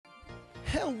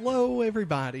Hello,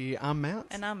 everybody. I'm Matt.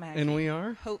 And I'm Maggie. And we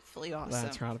are? Hopefully awesome.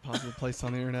 That's right, a positive place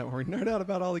on the internet where we nerd out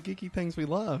about all the geeky things we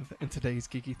love. And today's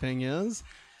geeky thing is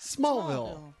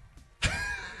Smallville.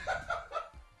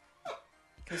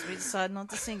 Because we decided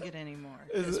not to sing it anymore.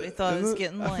 Because we thought it was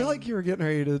getting lame. I feel like you were getting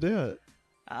ready to do it.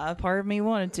 Part of me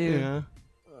wanted to. Yeah.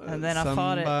 And then I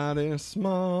fought it. Somebody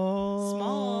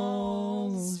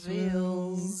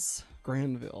Smallville's.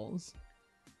 Granville's.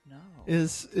 No.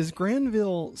 Is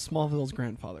Granville Smallville's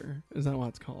grandfather? Is that what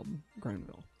it's called?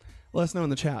 Granville. Let us know in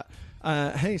the chat.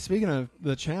 Hey, speaking of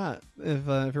the chat,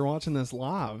 if you're watching this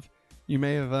live, you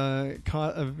may have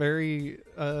caught a very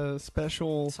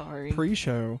special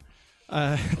pre-show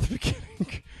at the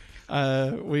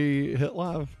beginning. We hit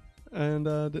live and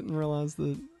didn't realize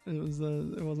that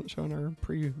it wasn't showing our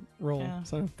pre-roll. Yeah.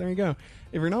 So there you go.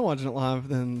 If you're not watching it live,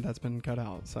 then that's been cut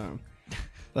out. So.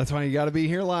 That's why you got to be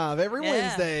here live every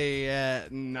Wednesday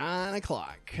at 9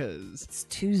 o'clock. Because it's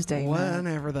Tuesday.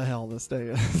 Whenever the hell this day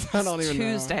is. I don't even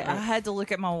know. Tuesday. I had to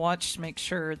look at my watch to make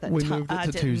sure that I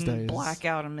didn't Tuesdays. Black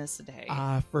out and miss a day.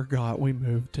 I forgot we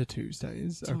moved to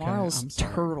Tuesdays. Tomorrow's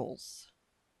Turtles.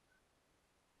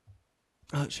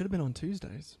 It should have been on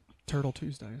Tuesdays. Turtle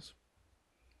Tuesdays.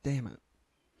 Damn it.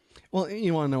 Well,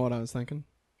 you want to know what I was thinking?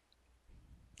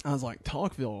 I was like,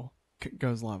 Talkville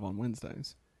goes live on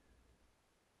Wednesdays.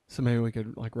 So maybe we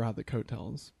could ride the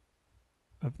coattails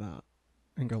of that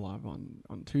and go live on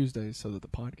Tuesdays so that the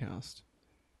podcast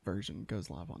version goes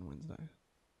live on Wednesday.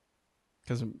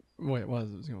 Because the way it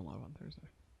was going live on Thursday.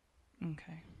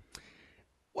 Okay.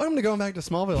 Welcome to Going Back to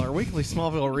Smallville, our weekly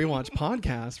Smallville rewatch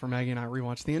podcast where Maggie and I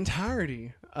rewatch the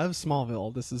entirety of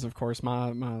Smallville. This is, of course,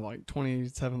 my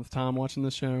 27th time watching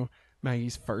this show.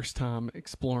 Maggie's first time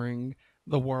exploring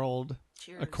the world.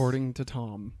 Cheers. According to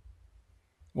Tom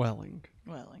Welling.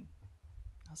 I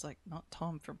was like, not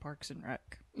Tom from Parks and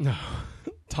Rec. No.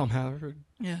 Tom Haverford.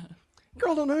 Yeah.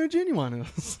 Girl don't know who Genuine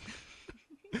is.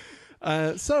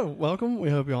 So, welcome. We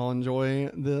hope you all enjoy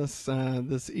this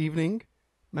this evening.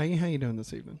 Maggie, how you doing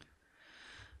this evening?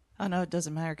 I know it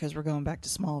doesn't matter because we're going back to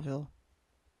Smallville.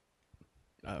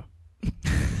 Oh.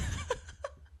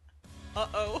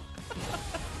 Uh-oh.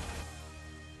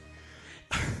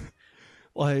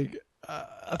 I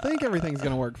think everything's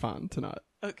going to work fine tonight.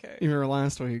 Okay. You remember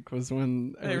last week was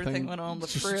when everything went on the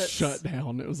just shut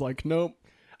down. It was like, nope,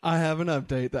 I have an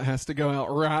update that has to go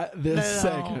out right this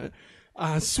second.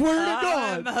 I swear to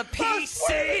God. I'm a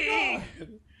PC.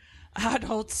 I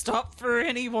don't stop for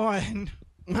anyone.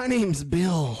 My name's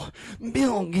Bill.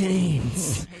 Bill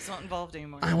Gaines. He's not involved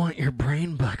anymore. I want your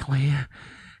brain, Buckley.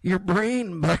 Your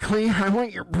brain, Buckley. I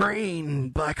want your brain,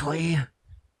 Buckley. Do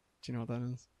you know what that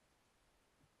is?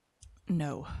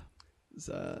 No. It's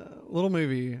a little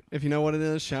movie. If you know what it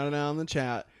is, shout it out in the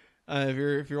chat.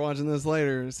 If you're watching this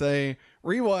later, say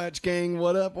rewatch gang,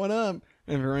 what up, what up?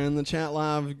 And if you're in the chat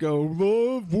live, go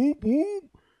love, whoop whoop.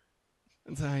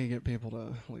 That's how you get people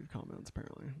to leave comments.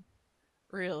 Apparently.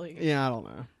 Really? Yeah, I don't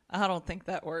know. I don't think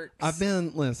that works. I've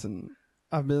been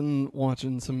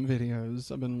watching some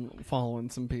videos. I've been following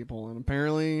some people, and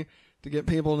apparently, to get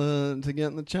people to get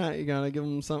in the chat, you gotta give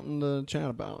them something to chat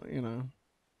about. You know.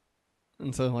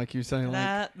 And so, like you say,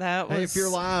 hey, if you're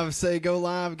live, say "Go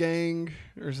live, gang"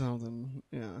 or something.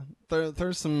 Yeah,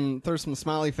 there's some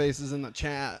smiley faces in the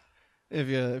chat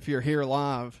if you're here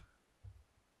live.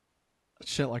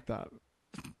 Shit like that.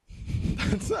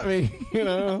 I mean, you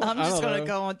know, I'm just gonna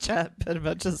go on chat, put a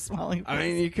bunch of smiley faces. I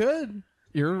mean, you could.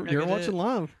 You're watching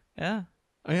live. Yeah.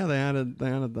 Oh yeah, they added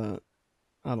that.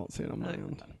 I don't see it on my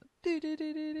end.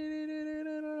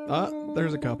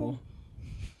 There's a couple.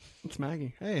 It's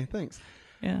Maggie. Hey, thanks.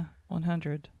 Yeah,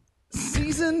 100.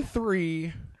 Season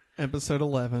 3, episode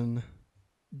 11,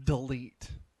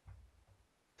 Delete.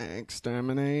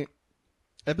 Exterminate.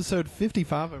 Episode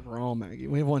 55 overall, Maggie.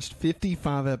 We have watched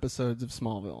 55 episodes of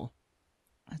Smallville.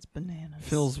 That's bananas.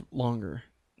 Feels longer.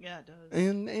 Yeah, it does.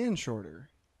 And shorter.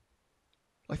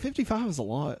 55 is a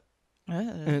lot. It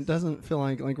is. And it doesn't feel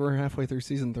like we're halfway through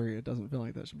season 3. It doesn't feel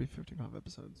like that should be 55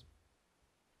 episodes.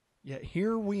 Yet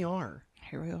here we are.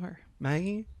 Here we are.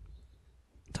 Maggie?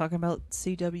 Talking about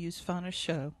CW's finest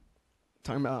show.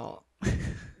 Talking about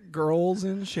girls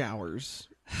in showers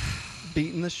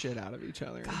beating the shit out of each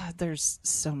other. God, there's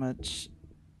so much.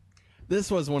 This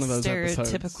was one of those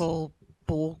stereotypical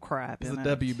bull crap. It's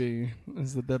the WB.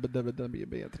 It's the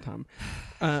WB at the time.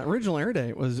 Original air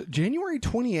date was January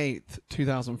 28th,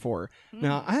 2004.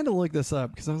 Now, I had to look this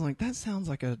up because I was like, that sounds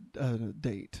like a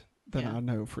date that I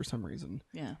know for some reason.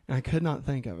 Yeah. And I could not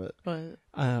think of it. But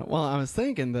well, I was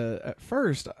thinking that at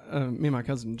first, me and my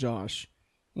cousin Josh,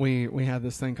 we had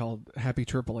this thing called Happy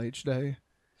Triple H Day.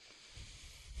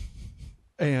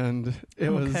 and it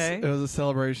Okay. was a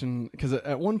celebration because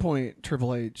at one point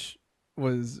Triple H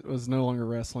was no longer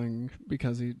wrestling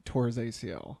because he tore his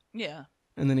ACL, Yeah.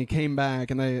 and then he came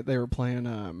back and they were playing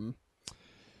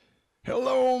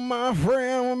 "Hello, my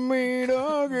friend, we meet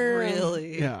again."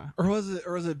 Really? Yeah, or was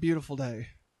it Beautiful Day?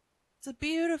 It's a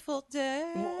beautiful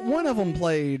day. One of them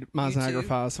played My You too?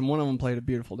 Sacrifice, and one of them played A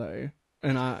Beautiful Day.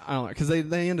 And I don't know, because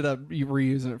they ended up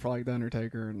reusing it for like The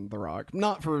Undertaker and The Rock.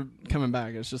 Not for coming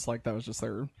back. It's just like that was just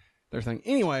their thing.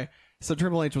 Anyway, so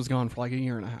Triple H was gone for like a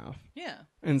year and a half. Yeah.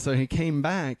 And so he came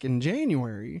back in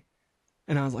January,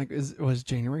 and I was like, was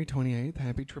January 28th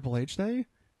Happy Triple H Day?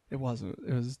 It wasn't.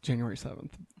 It was January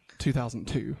 7th,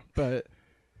 2002. But,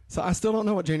 so I still don't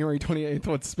know what January 28th,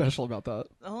 what's special about that.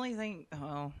 The only thing,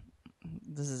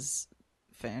 this is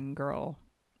fangirl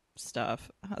stuff.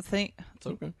 I think It's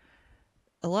okay.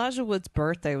 Elijah Wood's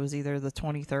birthday was either the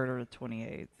 23rd or the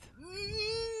 28th.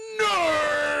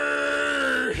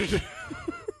 Nerd!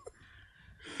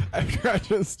 After I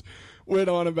just went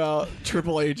on about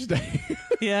Triple H Day.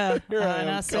 Yeah, Here I and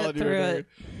am I sat calling you a through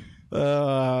nerd.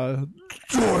 it.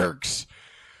 Dorks.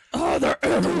 Oh, they're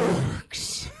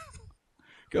dorks.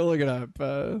 Go look it up.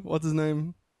 What's his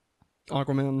name?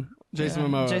 Aquaman. Jason Yeah,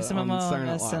 Momoa. Jason on Momoa, Saturday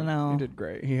Night Live. SNL. He did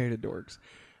great. He hated dorks.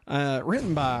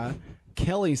 Written by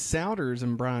Kelly Souders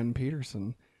and Brian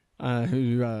Peterson,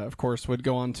 who, of course, would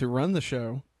go on to run the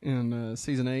show in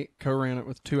season 8, co-ran it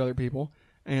with 2 other people,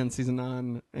 and season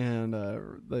 9, and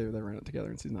they ran it together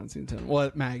in season 9, season 10.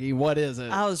 What, Maggie? What is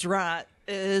it? I was right.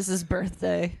 It is his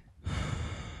birthday.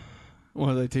 What,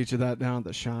 do they teach you that down at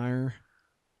the Shire?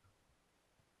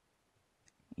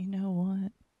 You know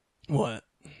what? What?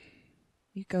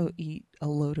 You go eat a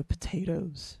load of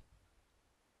potatoes.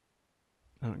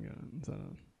 I don't get it.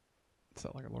 Is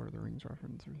that like a Lord of the Rings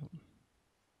reference or something?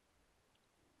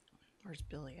 Where's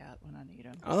Billy at when I need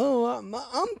him? Oh, I'm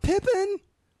Pippin.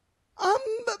 I'm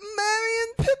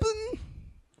Marion Pippin.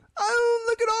 Oh,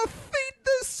 look at our feet.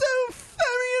 They're so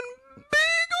furry and big.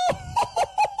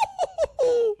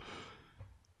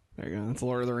 There you go. That's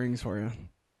Lord of the Rings for you.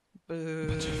 Boo.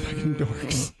 Bunch of fucking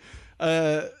dorks.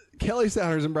 Kelly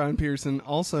Souders and Brian Pearson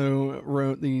also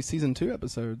wrote the season 2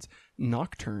 episodes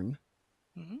Nocturne,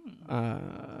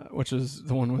 which is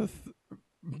the one with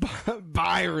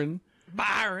Byron,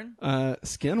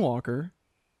 Skinwalker,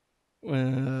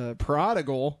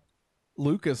 Prodigal,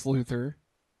 Lucas Luthor,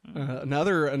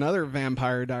 another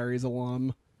Vampire Diaries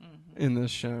alum in this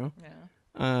show. Yeah.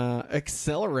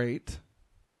 Accelerate,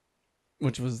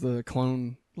 which was the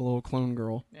little clone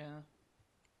girl. Yeah.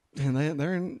 And they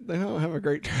don't have a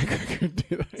great track record,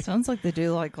 do they? Sounds like they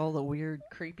do like all the weird,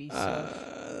 creepy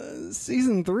stuff.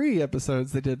 Season 3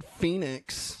 episodes, they did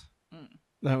Phoenix.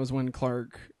 That was when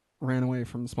Clark ran away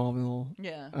from Smallville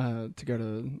Yeah. to go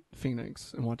to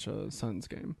Phoenix and watch a Suns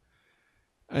game.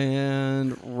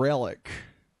 And Relic.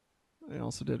 They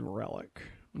also did Relic.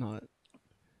 Not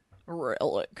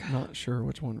sure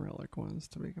which one Relic was,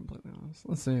 to be completely honest.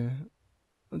 Let's see.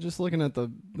 I'm just looking at the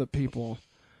people.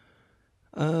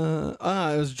 It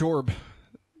was Jorb.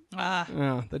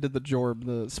 Yeah, they did the Jorb,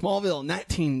 the Smallville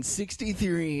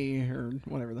 1963 or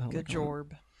whatever the hell. Good they call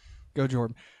Jorb. it. Go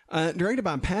Jorb. Directed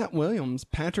by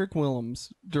Patrick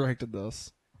Willems directed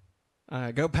this.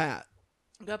 Go Pat.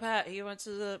 Go Pat. He went to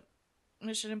the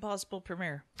Mission Impossible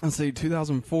premiere. Let's see,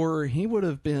 2004. He would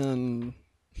have been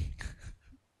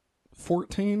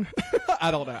 14.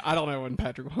 I don't know when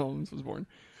Patrick Willems was born.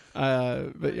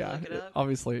 But yeah, look it up?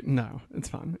 obviously, no, it's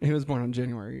fine. He was born on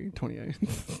January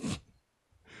 28th.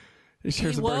 He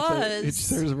shares a birthday. He was.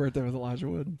 shares a birthday with Elijah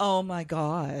Wood. Oh my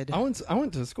God. I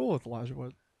went to school with Elijah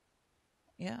Wood.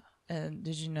 Yeah. And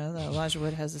did you know that Elijah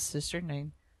Wood has a sister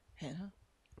named Hannah?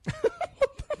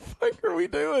 What the fuck are we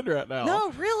doing right now? No,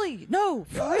 really. No,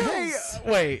 for reals. Hey,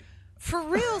 wait. For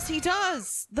reals, he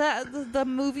does. The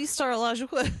movie star Elijah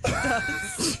Wood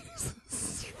does.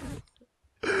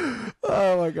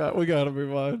 Oh my God, we gotta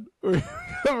move on. We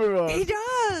gotta move on. He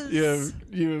does.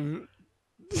 You've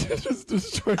just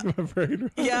destroyed my brain.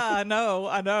 Right? Yeah, I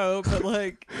know, but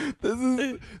like,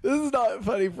 This is not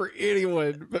funny for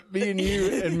anyone but me and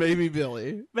you and maybe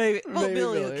Billy. maybe Maybe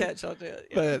Billy will Billy. catch on to it.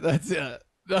 Yeah. But that's it.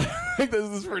 Like, this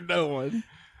is for no one.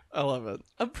 I love it.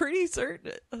 I'm pretty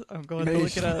certain. I'm going to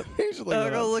look it up. You should look I'm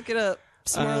it going to up. look it up.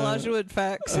 Some more Elijah Wood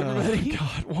facts, everybody.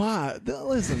 God, why?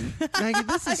 Listen, Maggie,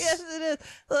 this is. Yes, it is.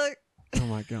 Look. Oh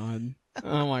my God.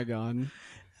 Oh my God.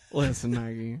 Listen,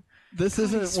 Maggie. This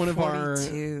isn't he's one of our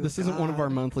 42, this isn't one of our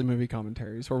God. monthly movie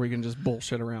commentaries where we can just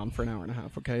bullshit around for an hour and a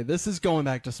half, okay? This is going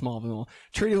back to Smallville.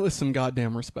 Treat it with some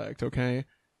goddamn respect, okay?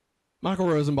 Michael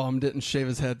Rosenbaum didn't shave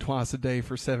his head twice a day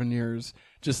for 7 years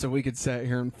just so we could sit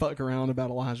here and fuck around about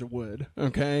Elijah Wood,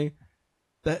 okay?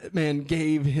 That man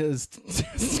gave his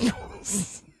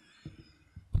testicles.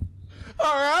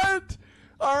 All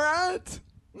right,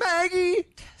 Maggie.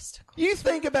 Testicles. You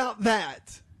think about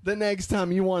that the next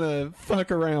time you want to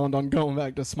fuck around on going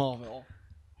back to Smallville.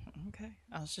 Okay.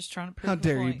 I was just trying to prove How the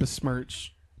dare you point.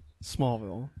 besmirch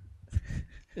Smallville?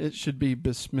 It should be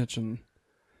besmitching.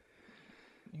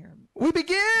 You're- We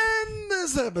begin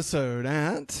this episode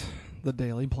at the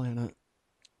Daily Planet.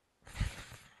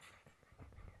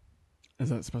 Is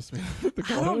that supposed to be the I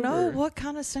don't globe, know or- what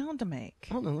kind of sound to make.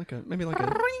 I don't know, maybe like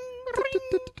a.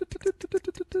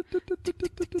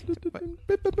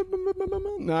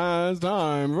 Now it's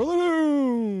time for the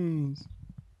news.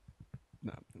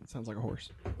 No, it sounds like a horse.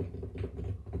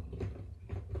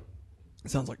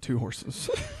 It sounds like two horses.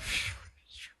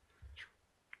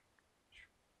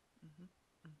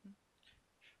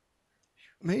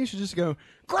 Maybe you should just go,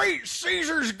 Great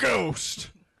Caesar's Ghost!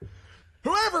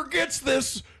 Whoever gets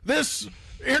this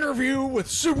interview with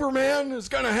Superman is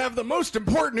going to have the most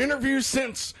important interview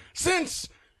since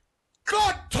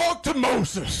God talked to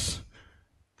Moses.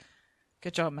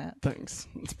 Good job, Matt. Thanks.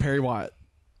 It's Perry White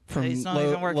from He's not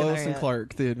even working Lois there and yet.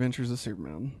 Clark, The Adventures of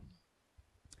Superman.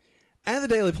 At the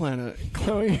Daily Planet,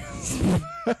 Chloe is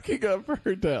backing up for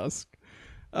her desk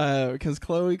because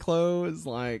Chloe is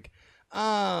like,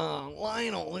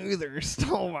 Lionel Luther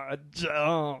stole my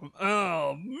job.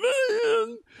 Oh,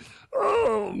 man.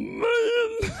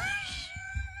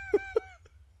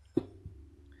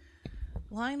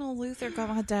 Lionel Luther got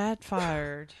my dad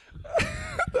fired.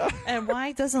 And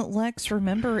why doesn't Lex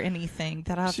remember anything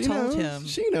that I've She told knows. him?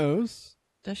 She knows.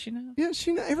 Does she know? Yeah,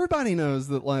 everybody knows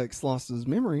that Lex lost his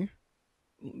memory.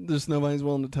 Just nobody's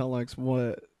willing to tell Lex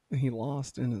what he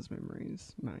lost in his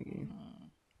memories, Maggie.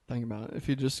 Think about it. If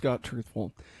you just got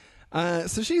truthful.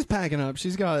 So she's packing up.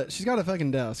 She's got a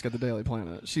fucking desk at the Daily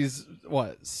Planet. She's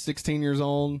what, 16 years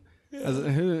old?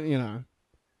 Yeah.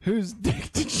 Whose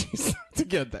dick did she suck to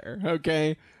get there?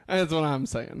 Okay, that's what I'm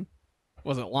saying.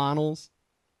 Was it Lionel's?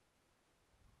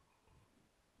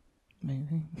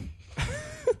 Maybe.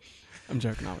 I'm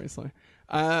joking, obviously.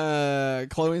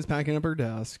 Chloe's packing up her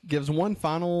desk. Gives one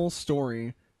final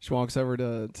story. She walks over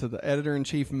to the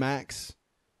editor-in-chief, Max,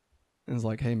 and is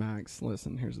like, hey, Max,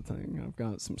 listen, here's the thing. I've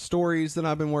got some stories that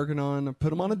I've been working on. I've put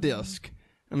them on a disc.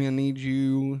 I'm going to need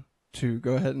you to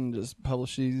go ahead and just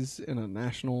publish these in a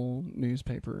national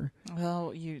newspaper.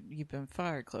 Well, you've been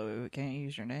fired, Chloe. We can't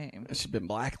use your name. She's been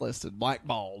blacklisted,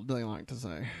 blackballed, they like to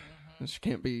say. She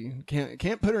can't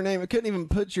put her name. It couldn't even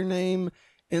put your name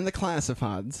in the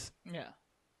classifieds, Yeah.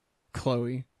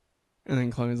 Chloe. And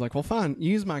then Chloe's like, well, fine,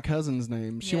 use my cousin's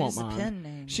name. She won't use the mind. pen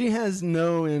name. She has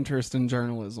no interest in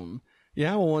journalism.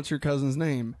 Yeah, well, what's your cousin's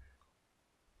name?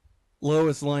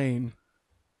 Lois Lane.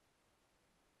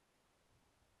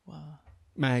 Wow.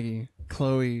 Maggie.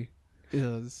 Chloe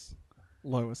is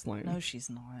Lois Lane. No, she's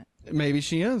not. Maybe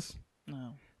she is.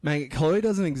 No. Maggie, Chloe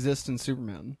doesn't exist in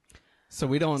Superman. So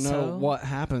we don't know So? what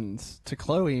happens to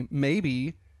Chloe.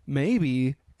 Maybe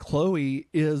Chloe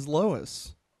is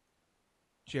Lois.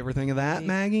 Did you ever think of that, Maybe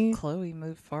Maggie? Chloe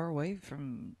moved far away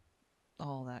from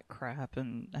all that crap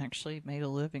and actually made a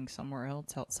living somewhere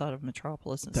else outside of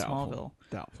Metropolis in Smallville.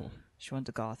 Doubtful. She went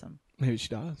to Gotham. Maybe she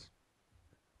does.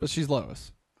 But she's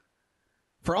Lois.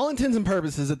 For all intents and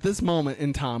purposes, at this moment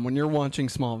in time, when you're watching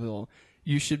Smallville,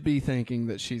 you should be thinking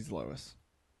that she's Lois.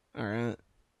 All right?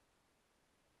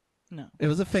 No. It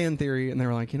was a fan theory, and they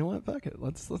were like, you know what? Fuck it.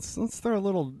 Let's throw a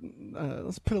little,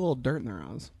 let's put a little dirt in their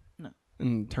eyes. No.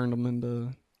 And turn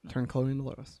Chloe into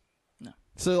Lois. No.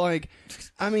 So, like,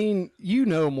 I mean, you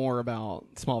know more about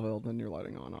Smallville than you're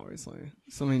letting on, obviously.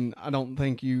 So, I mean, I don't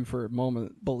think you for a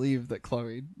moment believe that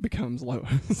Chloe becomes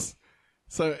Lois.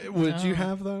 So, would you No.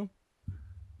 have, though?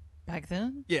 Back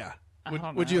then? Yeah. I Would,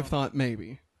 don't would you know. have thought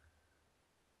maybe?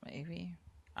 Maybe.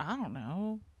 I don't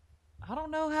know. I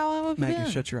don't know how I would Maggie, been.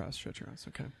 shut your eyes. Shut your eyes.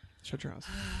 Okay. Shut your eyes.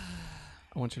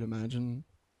 I want you to imagine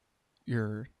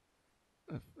you're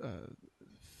a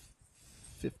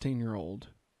 15-year-old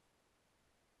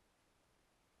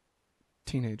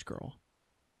teenage girl.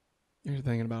 You're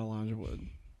thinking about Elijah Wood.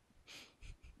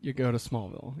 You go to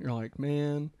Smallville. You're like,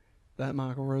 man, that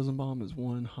Michael Rosenbaum is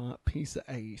one hot piece of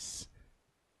ace.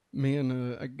 Me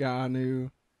and a guy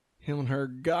knew him and her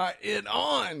got it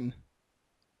on.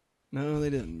 No, they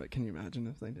didn't, but can you imagine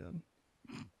if they did?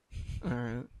 All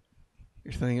right.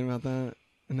 You're thinking about that,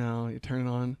 and now you turn it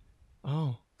on.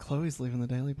 Oh, Chloe's leaving the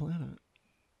Daily Planet.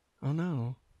 Oh,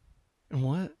 no. And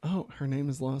what? Oh, her name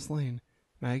is Lois Lane.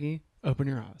 Maggie, open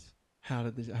your eyes. How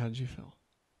did you feel?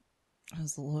 That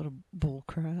was a lot of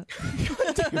bullcrap.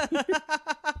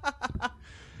 I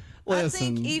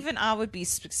Listen. think even I would be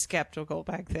skeptical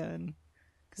back then.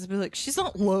 Because I'd be like, she's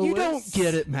not Lois. You don't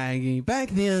get it, Maggie. Back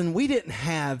then, we didn't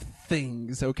have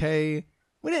things, okay?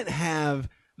 We didn't have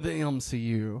the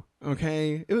MCU,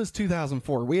 okay? It was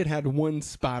 2004. We had one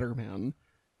Spider-Man,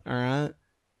 all right?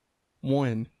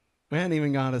 One. We hadn't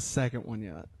even got a second one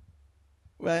yet.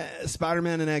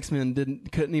 Spider-Man and X-Men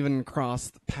couldn't even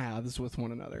cross paths with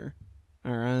one another,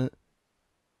 all right?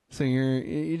 So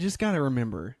you just got to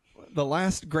remember, the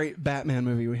last great Batman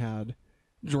movie we had,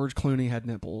 George Clooney had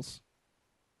nipples.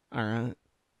 All right.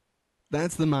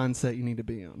 That's the mindset you need to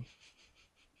be in.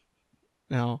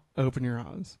 Now, open your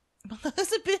eyes. Well,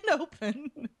 has it been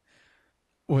open?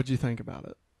 What'd you think about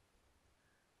it?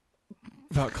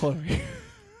 About Chloe?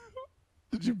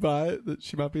 Did you buy it that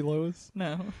she might be Lois?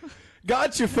 No.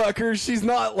 Gotcha, fucker. She's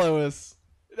not Lois.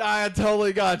 I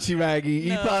totally got you, Maggie.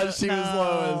 You thought she was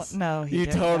Lois. No, you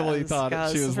totally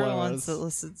thought she was for Lois. Ones that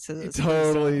listened to this, you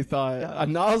totally thought. Yeah. I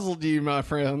nozzled you, my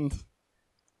friend.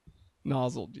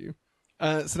 Nozzled you.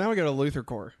 So now we go to Luther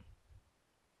Core.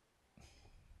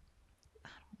 I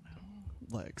don't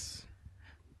know. Lex,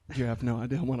 you have no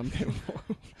idea what I'm capable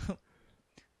of.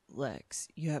 Lex,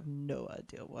 you have no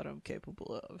idea what I'm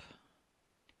capable of.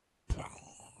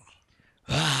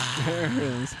 There it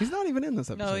is. He's not even in this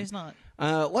episode. No, he's not.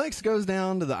 Lex goes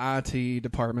down to the IT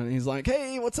department. And he's like,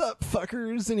 "Hey, what's up,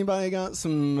 fuckers? Anybody got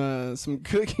some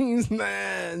cookies?"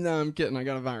 Nah, no, I'm kidding. I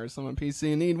got a virus on my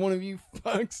PC and need one of you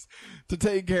fucks to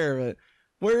take care of it.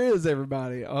 Where is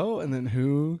everybody? Oh, and then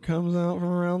who comes out from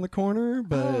around the corner?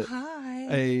 But hi.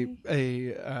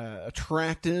 a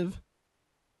attractive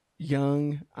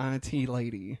young IT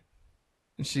lady,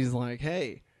 and she's like,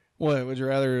 "Hey, what would you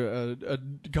rather a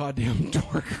goddamn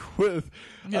dork with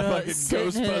a fucking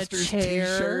Ghostbusters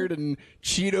t-shirt and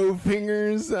Cheeto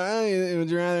fingers? Would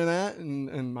you rather that?"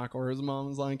 And Michael Rosenbaum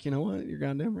was like, "You know what? You're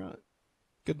goddamn right.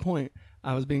 Good point.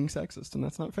 I was being sexist, and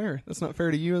that's not fair. That's not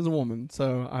fair to you as a woman.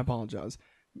 So I apologize,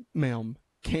 ma'am.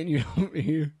 Can you help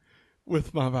me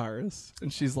with my virus?"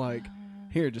 And she's like,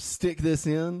 "Here, just stick this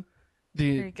in.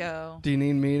 Here you go. Do you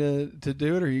need me to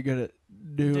do it, or are you good at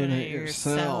doing it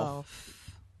yourself?"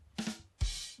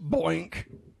 Boink.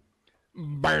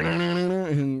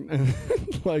 And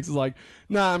Lex is like,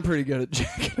 "Nah, I'm pretty good at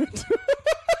jacking it."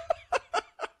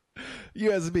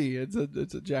 USB. It's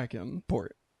a jack-in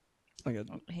port.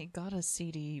 He got a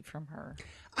CD from her.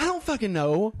 I don't fucking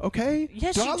know. Okay.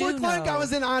 Yes, do you I do look like I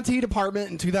was in IT department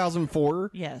in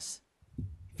 2004? Yes.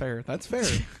 Fair. That's fair.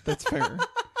 That's fair.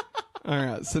 All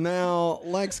right. So now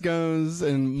Lex goes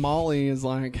and Molly is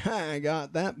like, "Hey, I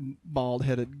got that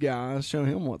bald-headed guy. Show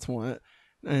him what's what."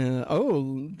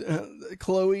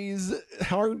 Chloe's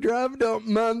hard drive, don't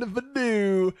mind if I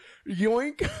do.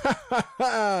 Yoink.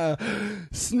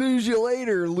 Snooze you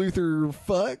later, Luther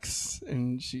fucks.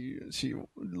 And she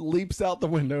leaps out the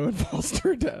window and falls to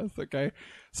her death. Okay.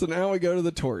 So now we go to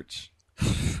the torch.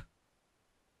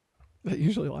 That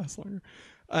usually lasts longer.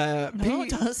 No, it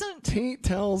doesn't. Pete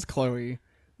tells Chloe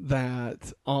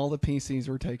that all the PCs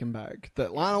were taken back.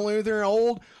 That Lionel Luther,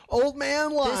 old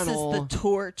man Lionel. This is the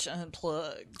torch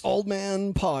unplugged. Old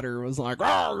man Potter was like,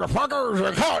 "Oh, you fuckers,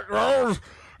 you cut those,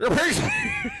 your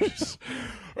PCs.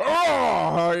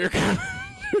 Oh, you can't."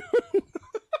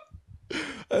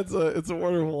 It's a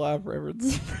wonderful laugh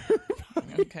reference.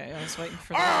 Okay, I was waiting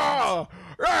for that. Oh,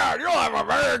 yeah, you'll have a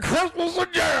Merry Christmas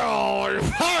in jail. You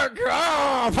fuck.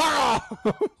 Oh, fuck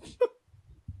off.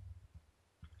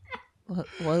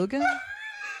 Logan?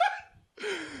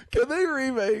 Can they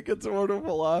remake It's a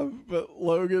Wonderful Life, but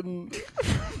Logan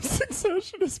from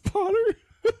Succession is Potter?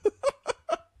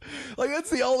 Like, that's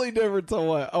the only difference I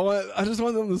want. I just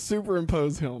want them to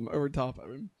superimpose him over top of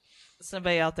him.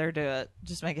 Somebody out there do it.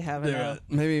 Just make it happen. Yeah,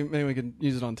 maybe we can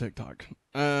use it on TikTok.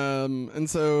 And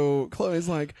so Chloe's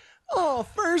like, "Oh,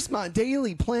 first my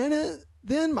Daily Planet,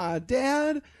 then my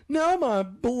dad, now my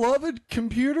beloved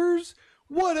computers.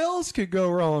 What else could go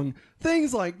wrong?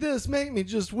 Things like this make me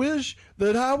just wish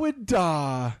that I would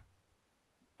die."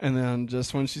 And then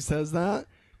just when she says that,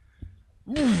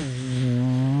 can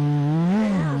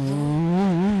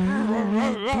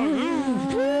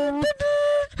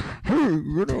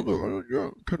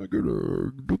I get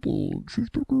a double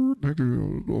cheeseburger, maybe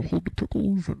a whole the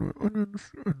pickles and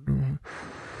onions and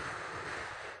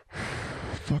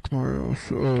fuck my ass.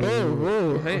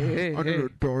 Hey, I need a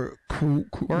Diet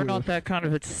Coke. We're not that kind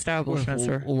of establishment,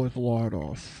 sir. With light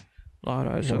ice. Light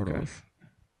ice, okay. Ice.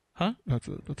 Huh? That's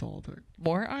it. That's all I'll take.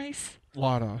 More ice?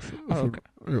 Light ice. Oh, okay.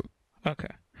 Yeah.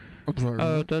 Okay. I'm sorry.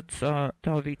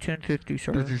 That'll be $10.50,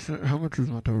 sir. Did you say, how much is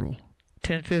my total?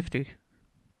 $10.50.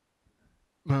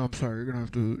 No, I'm sorry. You're gonna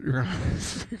have to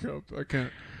speak up. I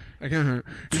can't. I can't.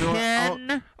 You know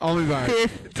what? I'll be back.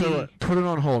 50. Put it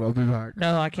on hold. I'll be back.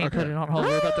 No, I can't put it on hold.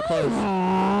 We're about to close.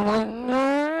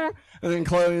 And then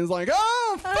Chloe's like,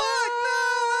 "Oh fuck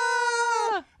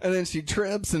no!" And then she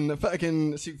trips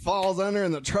and she falls under,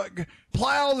 and the truck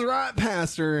plows right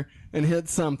past her and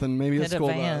hits something, maybe a school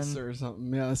bus or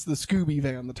something. Yeah, it's the Scooby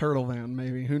van, the turtle van,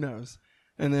 maybe. Who knows?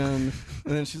 And then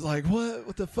she's like, "What?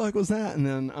 What the fuck was that?" And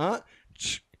then how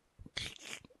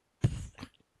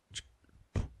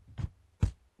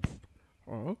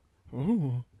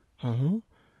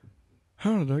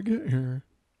did I get here?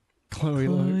 Chloe?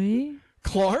 Like,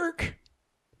 Clark?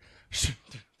 Somebody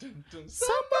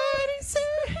say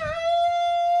hey!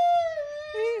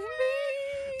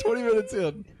 20 minutes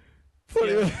in.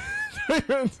 20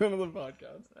 minutes into the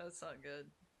podcast. That's not good.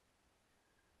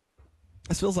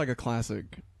 This feels like a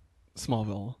classic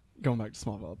Smallville, going back to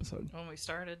Smallville episode. When we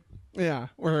started? Yeah,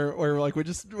 where like we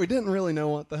didn't really know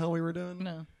what the hell we were doing.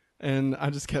 No. And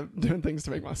I just kept doing things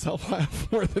to make myself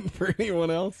laugh more than for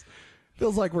anyone else.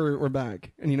 Feels like we're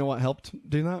back. And you know what helped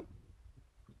do that?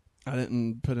 I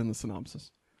didn't put in the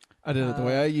synopsis. I did it the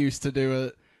way I used to do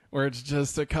it, where it's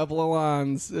just a couple of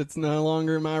lines. It's no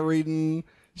longer my reading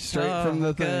straight from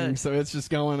the thing. So it's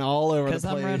just going all over the place.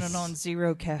 Because I'm running on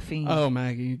 0 caffeine. Oh,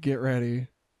 Maggie, get ready.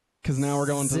 Because now we're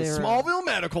going to the Smallville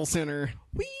Medical Center.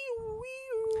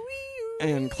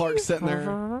 And Clark's sitting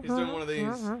there. He's doing one of these.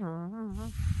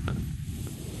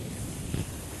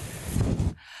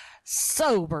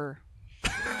 Sober.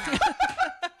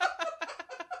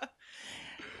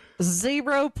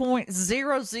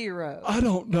 0.00. I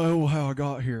don't know how I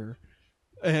got here.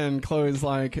 And Chloe's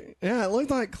like, yeah, it looked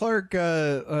like Clark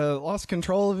lost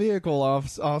control of the vehicle,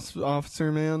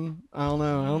 officer, man. I don't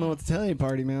know what to tell you,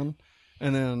 party man.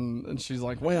 And she's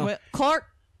like, well, Clark,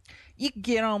 you can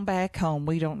get on back home.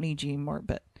 We don't need you anymore.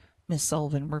 But Miss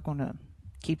Sullivan, we're going to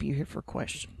keep you here for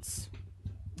questions.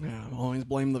 Yeah, I always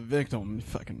blame the victim,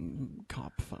 fucking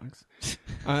cop fucks.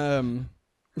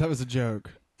 That was a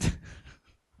joke.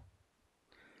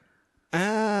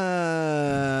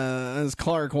 As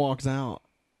Clark walks out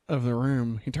of the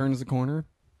room, he turns the corner,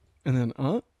 and then,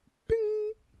 bing.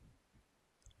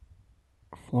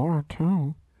 Floor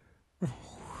 2.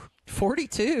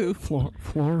 42? Floor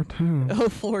 2. Oh,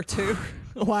 floor 2.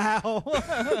 Wow.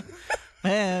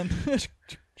 Man.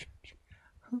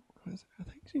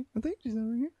 I think she's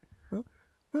over here.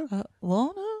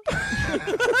 Lana?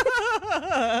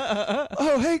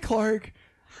 Oh, hey, Clark.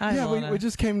 Hi, yeah, Lana. we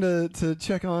just came to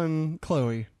check on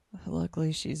Chloe.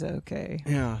 Luckily, she's okay.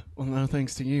 Yeah. Well, no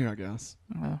thanks to you, I guess.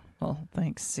 Well,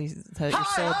 thanks. You're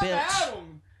still a bitch.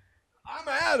 I'm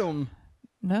Adam.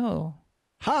 No.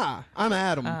 Hi, I'm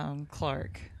Adam. I'm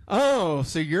Clark. Oh,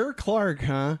 so you're Clark,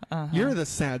 huh? Uh-huh. You're the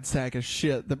sad sack of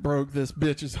shit that broke this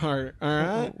bitch's heart, all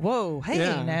right? Whoa, hey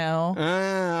now.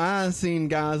 I've seen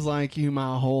guys like you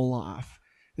my whole life.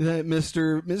 That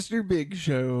Mr. Big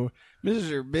Show,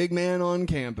 Mr. Big Man on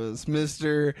campus,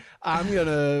 Mr. I'm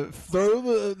gonna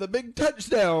throw the big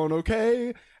touchdown,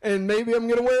 okay? And maybe I'm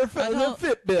gonna wear a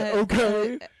Fitbit,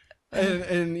 okay?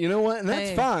 And you know what? And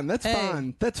that's fine. That's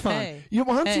fine. That's fine.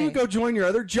 Why don't you go join your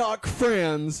other jock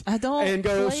friends and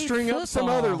go string up some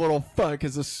other little fuck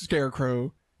as a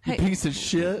scarecrow? You piece of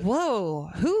shit. Whoa.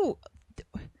 Who?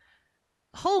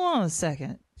 Hold on a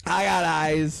second. I got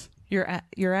eyes. You're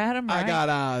Adam, right? I got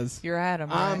eyes. You're Adam,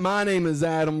 right? My name is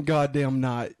Adam goddamn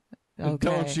not. Okay.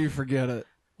 Don't you forget it.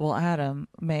 Well, Adam,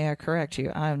 may I correct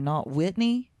you? I'm not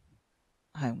Whitney.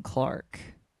 I'm Clark.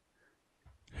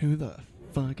 Who the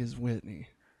fuck is Whitney?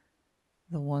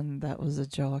 The one that was a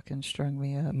jock and strung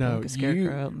me up like a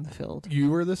scarecrow out in the field. You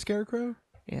were the scarecrow?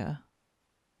 Yeah.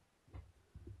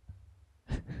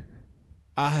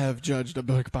 I have judged a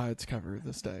book by its cover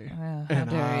this day.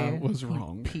 And I was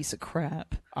wrong. Piece of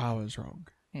crap. I was wrong.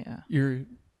 Yeah. You're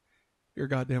a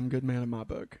goddamn good man in my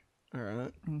book. All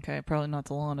right. Okay, probably not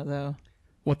the Lana, though.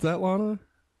 What's that, Lana?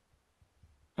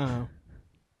 Oh.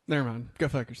 Never mind. Go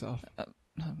fuck yourself.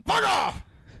 Fuck off!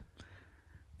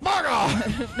 Fuck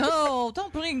off! No,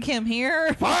 don't bring Kim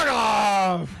here. Fuck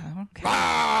off! Okay.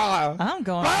 I'm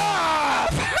going.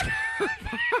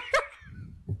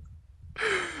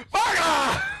 Fuck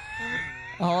off!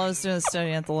 All I was doing is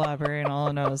studying at the library, and all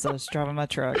I know is I was driving my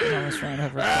truck and I was ran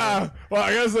over. Well,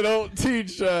 I guess they don't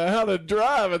teach how to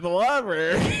drive at the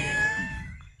library.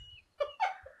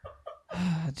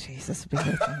 Oh, Jesus, be with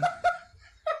me.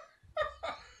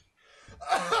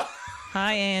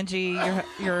 Hi, Angie.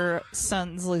 Your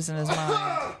son's losing his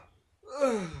mind.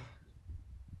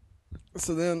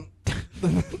 So then,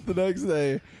 the next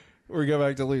day, we go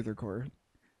back to Luther Court.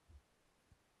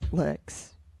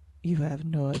 Lex, you have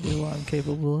no idea what I'm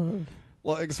capable of.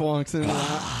 Lex walks in.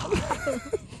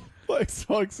 Lex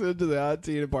walks into the IT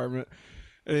department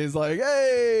and he's like,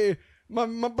 "Hey, my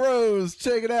bros,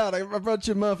 check it out. I brought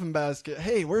you a muffin basket.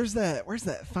 Hey, where's that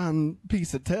fine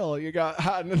piece of tail you got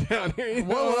hiding down here? You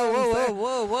know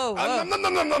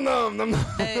Whoa. Nom.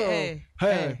 Hey.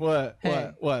 What?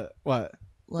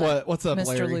 What's up, Mr.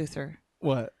 Larry? Luther.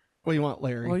 What do you want,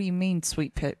 Larry? What do you mean,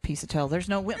 sweet piece of tail? There's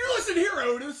no... You listen here,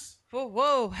 Otis.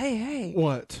 Whoa. Hey.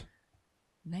 What?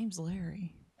 Name's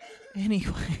Larry.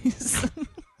 Anyways,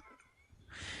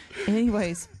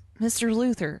 Mr.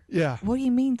 Luther. Yeah. What do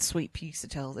you mean, sweet piece of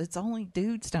tail? It's only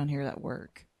dudes down here that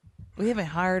work. We haven't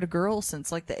hired a girl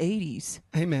since like the 80s.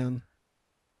 Hey, man,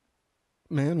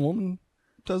 woman,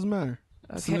 doesn't matter.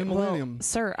 It's the new millennium. Well,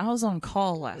 sir, I was on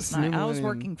call last night. I was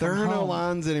working from home. There are no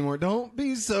lines anymore. Don't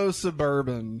be so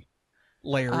suburban,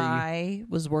 Larry. I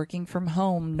was working from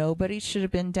home. Nobody should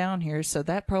have been down here, so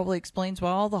that probably explains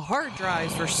why all the hard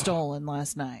drives were stolen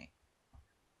last night.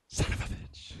 Son of a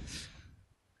bitch.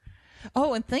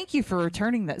 Oh, and thank you for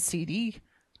returning that CD.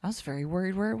 I was very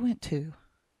worried where it went to.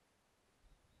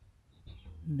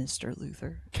 Mr.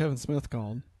 Luther. Kevin Smith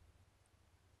called.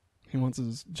 He wants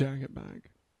his jacket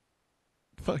back.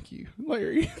 Fuck you,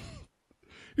 Larry.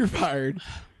 You're fired.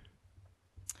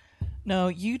 No,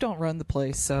 you don't run the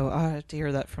place, so I have to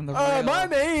hear that from the real. My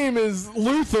name is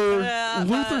Luther.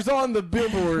 Luther's on the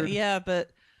billboard. Yeah,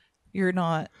 but you're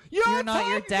not. You're not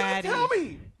your daddy. You don't tell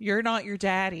me. You're not your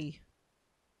daddy.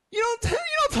 You don't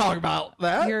talk about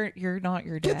that. You're not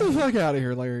your daddy. Get the fuck out of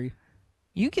here, Larry.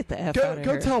 You get the F out of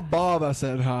Go here. tell Bob I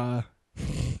said hi.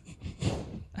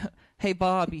 Hey,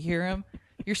 Bob, you hear him?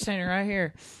 You're standing right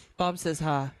here. Bob says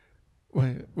hi.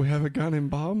 Wait, we have a guy named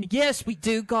Bob? Yes, we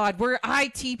do, God. We're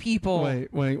IT people. Wait.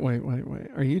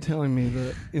 Are you telling me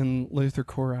that in Luther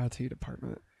Core IT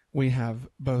department, we have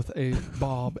both a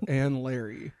Bob and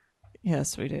Larry?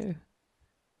 Yes, we do.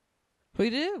 We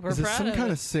do. We're Is this proud some of kind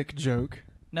it. of sick joke?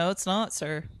 No, it's not,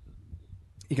 sir.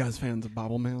 You guys fans of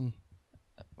Bible Man?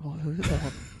 Well, who the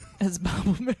hell is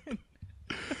Bible Man?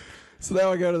 So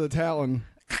now I go to the Talon.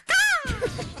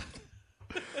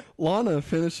 Lana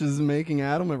finishes making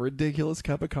Adam a ridiculous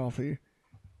cup of coffee.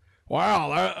 Wow,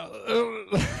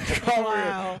 coffee.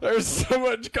 Wow. There's so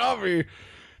much coffee.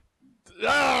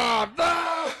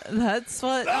 That's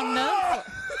what I'm known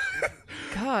for.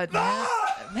 God,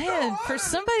 man, for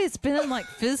somebody that's been in like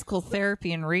physical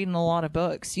therapy and reading a lot of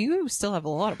books, you still have a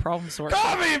lot of problems to work with.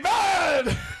 Coffee,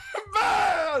 bad!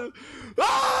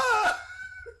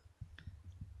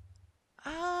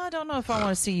 I don't know if I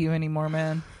want to see you anymore,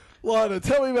 man. Lana,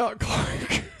 tell me about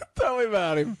Clark. Tell me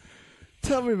about him.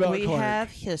 Tell me about We Clark.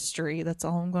 have history. That's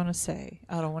all I'm going to say.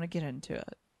 I don't want to get into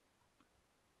it.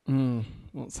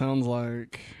 Well, it sounds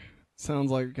like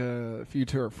if you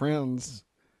two are friends,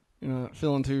 you're not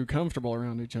feeling too comfortable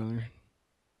around each other.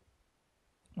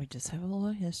 We just have a little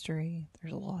history.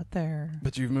 There's a lot there.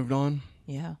 But you've moved on?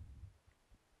 Yeah.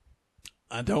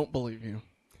 I don't believe you.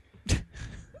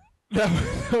 Now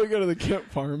we go to the Kemp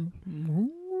farm.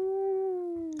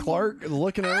 Clark is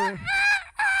looking over.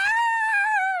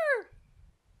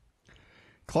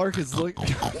 Clark is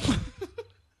looking.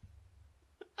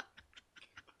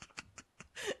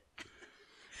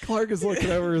 Clark is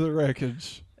looking over the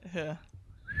wreckage. Yeah.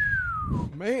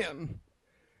 Man,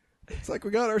 it's like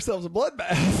we got ourselves a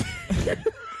bloodbath.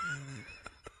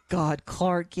 God,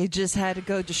 Clark, you just had to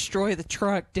go destroy the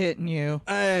truck, didn't you?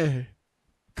 Hey,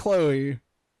 Chloe,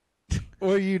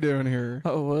 what are you doing here?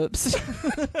 Oh, whoops.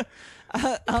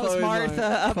 I was Chloe's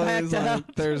Martha. I Chloe's backed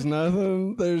out. There's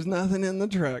nothing in the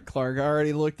truck, Clark. I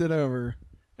already looked it over.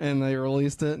 And they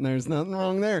released it, and there's nothing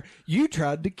wrong there. You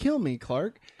tried to kill me,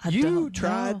 Clark. You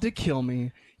tried to kill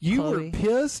me. You Chloe. were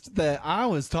pissed that I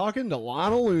was talking to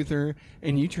Lionel Luther,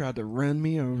 and you tried to run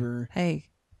me over. Hey,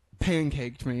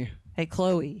 Pancaked me. hey,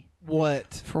 Chloe.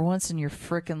 What? For once in your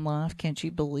frickin' life, can't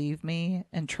you believe me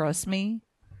and trust me?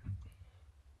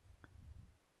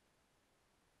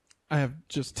 I have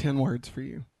just 10 words for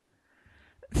you.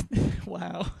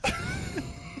 Wow.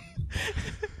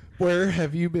 Where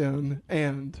have you been,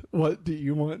 and what do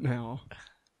you want now,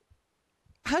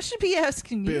 I should be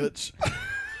asking you. bitch?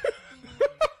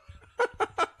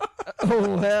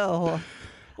 Oh, well.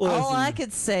 Listen, All I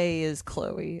could say is,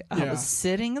 Chloe, I Yeah. was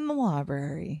sitting in the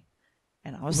library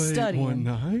and I was late studying. one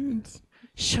night.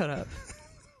 Shut up.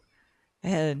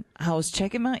 And I was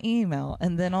checking my email,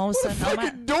 and then all of a What a sudden,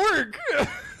 fucking dork!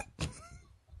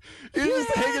 You're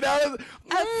just hanging out of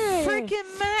a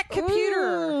freaking Mac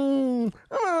computer.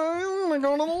 I'm gonna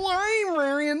go to the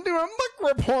library and do a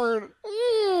book report.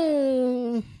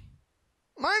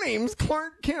 My name's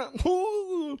Clark Kent.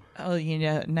 Oh, you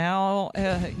know now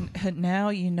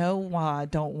you know why I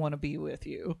don't want to be with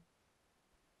you.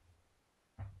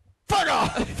 Fuck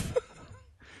off.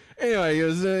 Anyway, it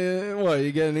was, what,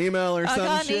 you get an email or something? I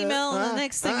got an email, and the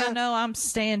next thing I know, I'm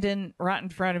standing right in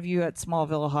front of you at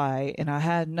Smallville High, and I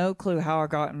had no clue how I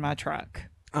got in my truck.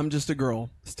 I'm just a girl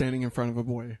standing in front of a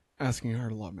boy, asking her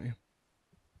to love me.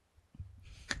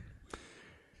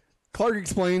 Clark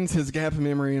explains his gap in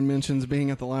memory and mentions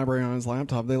being at the library on his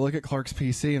laptop. They look at Clark's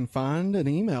PC and find an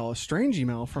email, a strange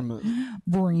email from a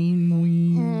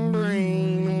Brainwave.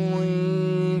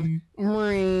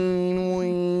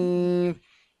 Brainwave.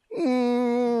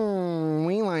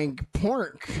 We like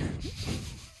pork.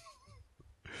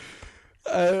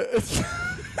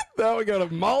 Now we go to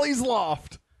Molly's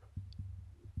Loft.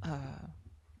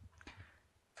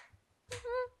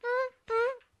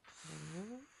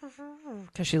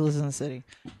 Because she lives in the city.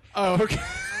 Oh, okay.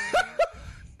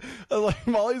 I was like,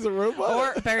 Molly's a robot?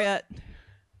 Or, better yet,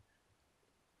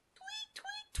 tweet,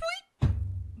 tweet, tweet.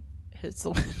 Hits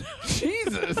the window.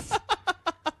 Jesus.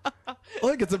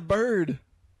 Look, it's a bird.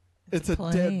 It's a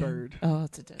dead bird. Oh,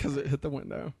 it's a dead bird. Because it hit the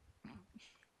window.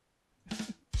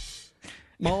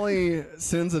 Molly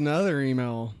sends another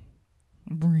email.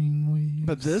 Brainwave.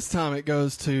 But this time it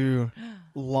goes to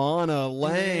Lana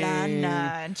Lane.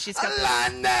 Lana. And she's got this,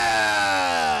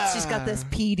 Lana! she's got this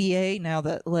PDA now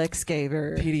that Lex gave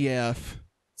her. PDF.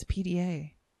 It's a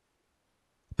PDA.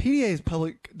 PDA is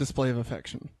public display of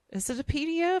affection. Is it a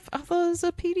PDF? I thought it was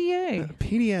a PDA.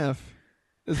 PDF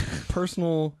is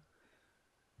personal.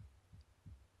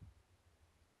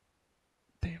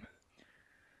 Damn it.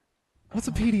 What's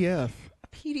a PDF?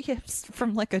 PDFs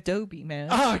from like Adobe, man.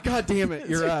 Ah, god damn it.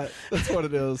 You're right. That's what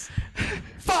it is.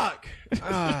 Fuck!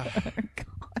 Ah.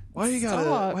 Why you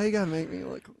gotta make me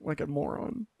look like a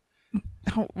moron?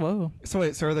 Oh, whoa. So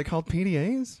wait, so are they called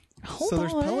PDAs? Hold so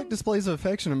there's on. public displays of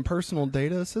affection and personal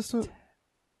data assistant?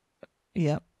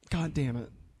 Yep. God damn it.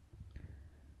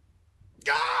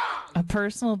 A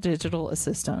personal digital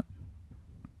assistant.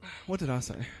 What did I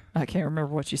say? I can't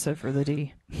remember what you said for the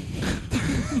D.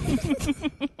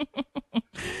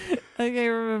 I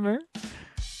can't remember.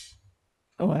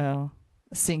 Wow.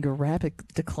 Seeing a rapid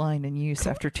decline in use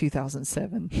after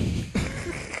 2007.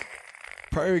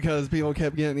 Probably because people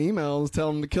kept getting emails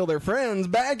telling them to kill their friends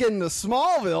back into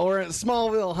Smallville. We're at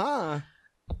Smallville High.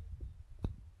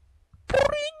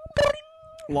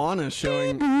 Lana's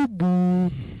showing.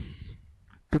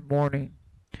 Good morning.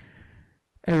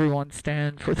 Everyone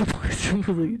stand for the Pledge of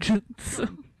Allegiance. God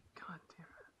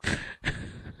damn it.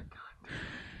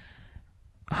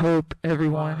 Hope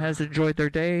everyone has enjoyed their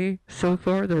day so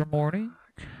far, their morning.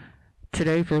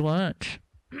 Today for lunch,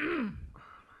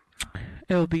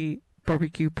 it'll be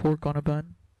barbecue pork on a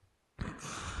bun,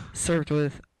 served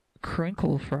with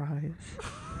crinkle fries.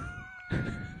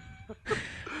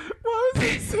 Why was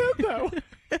it said that way?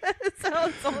 It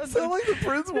sounds It sounded like the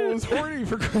principal was horny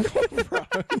for crinkle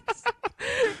fries.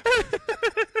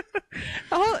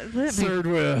 Served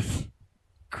with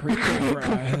crinkle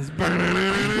fries.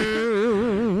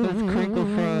 With crinkle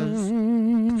fries,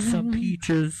 some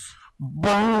peaches.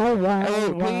 We've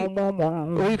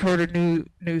heard a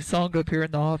new song up here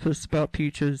in the office about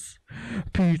peaches.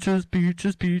 Peaches,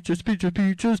 peaches, peaches, peaches,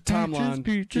 peaches, Timeline.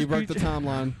 peaches, You broke the peaches.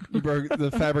 timeline. You broke the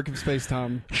fabric of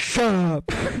space-time. Shut up.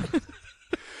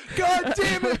 God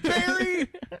damn it, Barry!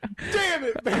 Damn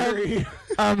it, Barry!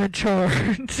 I'm in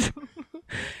charge.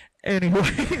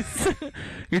 Anyways,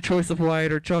 your choice of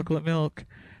white or chocolate milk.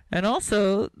 And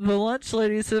also, the lunch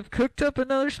ladies have cooked up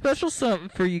another special something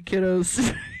for you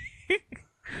kiddos.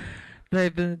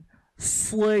 They've been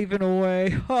slaving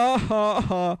away, ha ha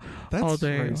ha, That's all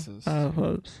day. racist. I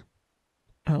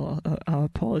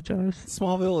apologize.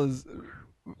 Smallville is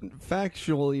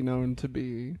factually known to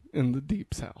be in the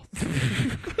deep south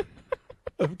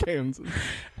of Kansas.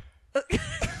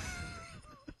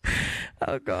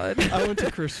 Oh God! I went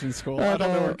to Christian school. I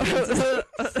don't know where Kansas is.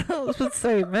 I was about to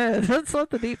say, man, that's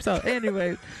not the deep south.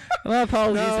 Anyway, my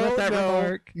apologies about that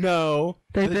remark. No,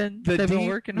 They've been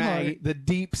working hard. The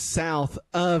deep south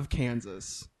of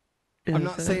Kansas. I'm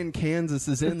not saying Kansas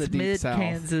is in the deep mid south.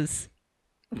 Kansas.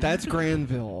 That's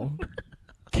Granville.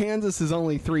 Kansas is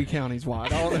only 3 counties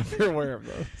wide. I don't know if you're aware of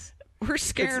this. We're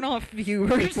scaring off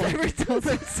viewers every time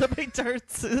somebody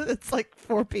turns. It's like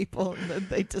 4 people and then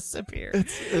they disappear.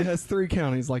 It has 3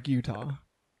 counties like Utah.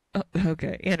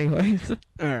 Okay. Anyways, All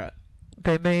right.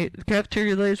 the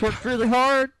cafeteria ladies worked really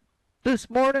hard this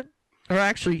morning, or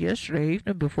actually yesterday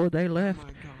evening before they Oh left. my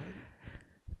God.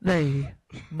 They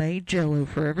made Jello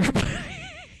for everybody.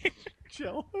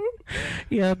 Jello?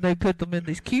 Yeah, they put them in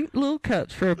these cute little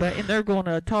cups for everybody, and they're going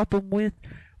to top them with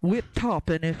whipped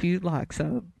topping if you'd like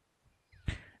some.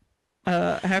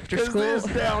 after Because school. this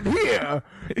down here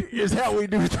is how we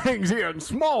do things here in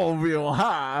Smallville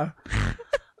High.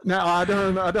 Now, I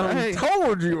done Hey.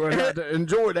 told you I had to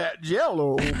enjoy that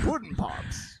Jello pudding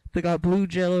pops. They got blue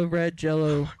Jello, red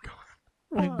Jello,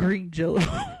 and green Jello.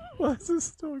 Why is this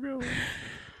still going?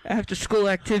 After school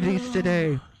activities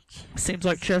today. Seems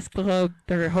like chess club.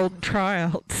 They're holding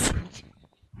tryouts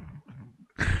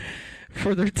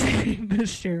for their team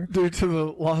this year Due to the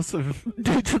loss of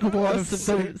due to the loss of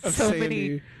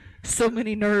Sandy. so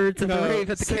many nerds at the rave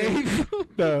at the cave.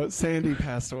 No, Sandy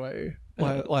passed away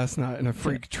last night in a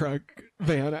freak truck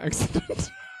van accident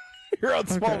here on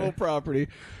Smallville property.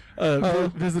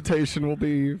 Visitation will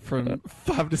be from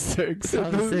 5 to 6.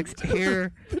 5 to 6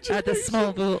 here at the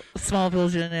Smallville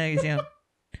Gymnasium.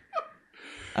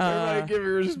 Everybody give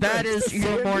your respect That is to your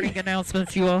Sandy. morning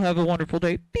announcements. You all have a wonderful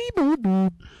day. Beep boop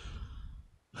boop.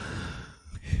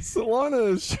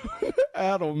 Solana is showing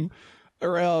Adam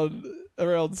around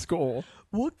school.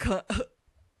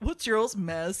 What's your all's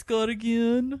mascot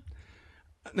again?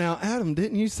 Now, Adam,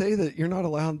 didn't you say that you're not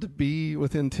allowed to be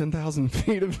within 10,000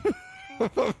 feet of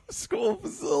a school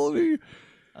facility?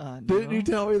 No. Didn't you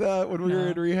tell me that when we were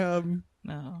in rehab?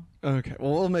 No. Okay,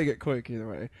 well, we'll make it quick either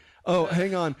way. Oh,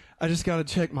 hang on. I just got to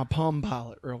check my Palm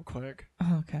Pilot real quick.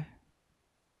 Okay.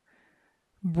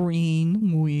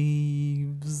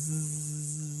 Brainwaves.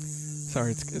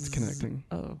 Sorry, it's connecting.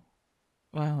 Oh.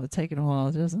 Wow, it's taking a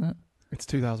while, doesn't it? It's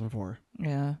 2004.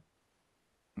 Yeah.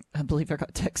 I believe I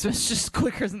got text messages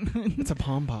quicker than It's a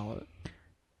Palm Pilot.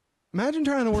 Imagine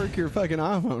trying to work your fucking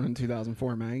iPhone in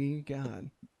 2004, Maggie. God.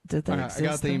 Did that All right, I exist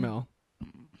got the then? email.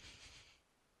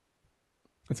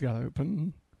 It's got to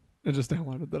open. It just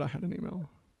downloaded that I had an email.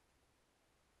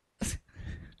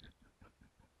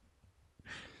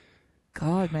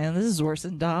 God, man, this is worse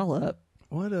than dial-up.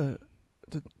 What do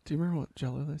you remember what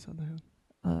Jello they said they had?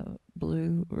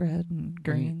 Blue, red, and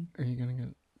green. Are you gonna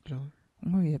get Jello?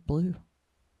 I'm gonna get blue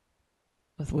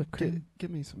with whipped cream. Give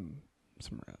me some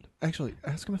red. Actually,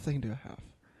 ask them if they can do a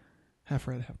half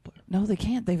red, half blue. No, they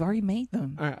can't. They've already made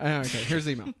them. All right, okay. Here's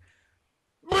the email.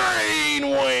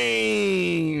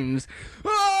 Brainwaves.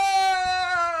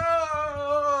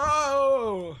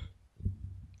 Oh!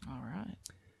 All right.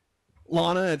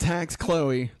 Lana attacks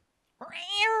Chloe.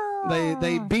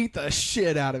 They beat the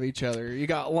shit out of each other. You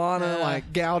got Lana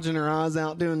like gouging her eyes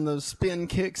out, doing those spin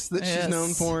kicks that she's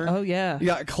known for. Oh yeah. You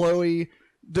got Chloe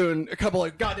doing a couple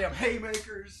of goddamn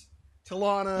haymakers to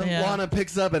Lana. Yeah. Lana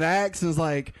picks up an axe and is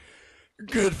like,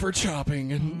 "Good for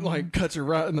chopping," and like cuts her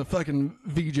right in the fucking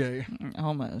VJ.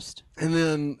 Almost. And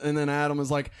then Adam is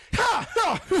like, "Ha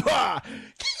ha ha,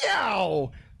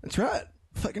 yow!" That's right,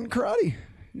 fucking karate.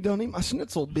 You don't eat my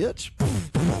schnitzel, bitch.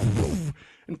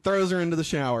 And throws her into the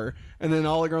shower. And then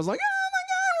all the girls are like, "Oh my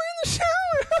god, we're in the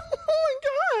shower! Oh my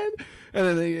god!" And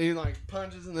then he like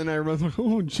punches, and then everybody's like,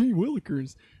 "Oh gee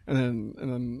willikers!" And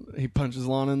then he punches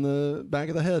Lana in the back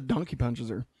of the head. Donkey punches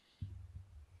her,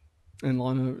 and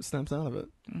Lana snaps out of it.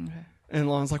 Okay. And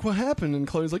Lana's like, "What happened?" And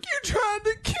Chloe's like, "You tried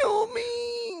to kill me."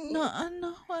 No, I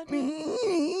know. I didn't.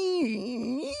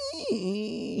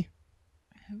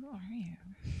 Who are you?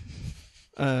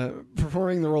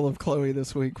 Performing the role of Chloe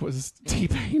this week was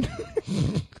T-Pain.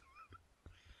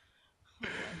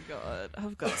 God,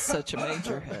 I've got such a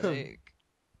major headache.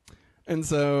 And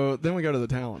so then we go to the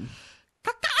Talon.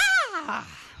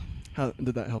 How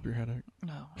did that help your headache?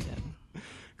 No, I didn't.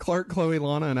 Clark, Chloe,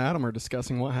 Lana, and Adam are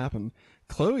discussing what happened.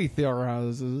 Chloe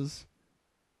theorizes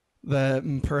that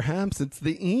perhaps it's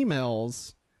the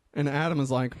emails, and Adam is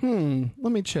like,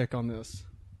 let me check on this.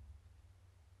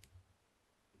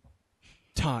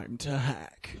 Time to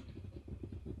hack.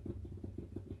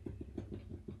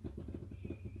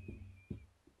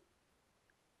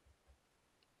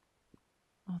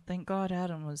 Oh, thank God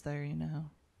Adam was there, you know.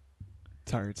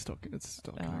 Sorry, it's still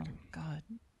Oh, connecting. God.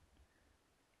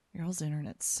 Your all's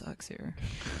internet sucks here.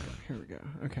 Here we go.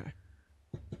 Okay.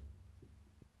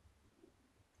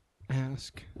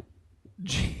 Ask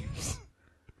Jeeves.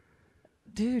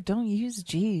 Dude, don't use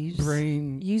Jeeves.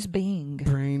 Brain. Use Bing.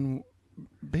 Brain.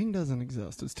 Bing doesn't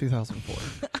exist. It's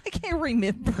 2004. I can't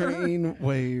remember.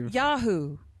 Brainwave.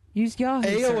 Yahoo. Use Yahoo.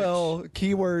 AOL search.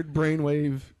 keyword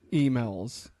brainwave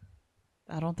emails.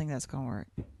 I don't think that's going to work.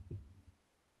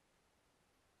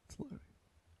 It's loading.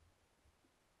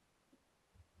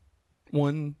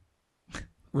 One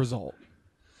result.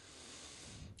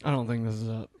 I don't think this is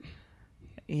it.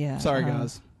 Yeah. Sorry,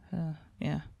 guys.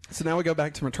 Yeah. So now we go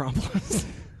back to Metropolis.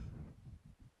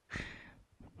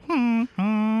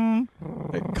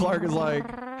 Clark is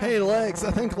like, "Hey, Lex,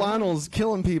 I think Lionel's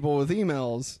killing people with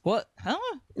emails." What? Huh?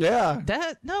 Yeah.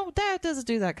 Dad? No, Dad doesn't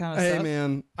do that kind of Hey, stuff.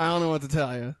 man, I don't know what to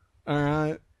tell you. All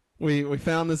right. We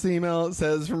found this email. It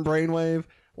says from Brainwave,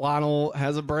 Lionel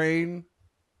has a brain.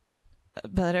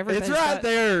 But everybody's It's right got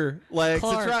there, Lex.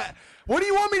 Clark. It's right. What do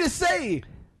you want me to say?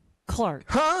 Clark.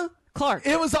 Huh? Clark.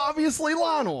 It was obviously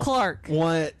Lionel. Clark.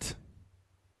 What?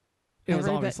 It was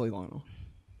Everybo- obviously Lionel.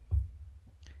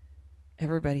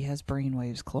 Everybody has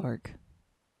brainwaves, Clark.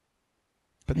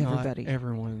 But Everybody. not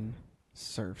everyone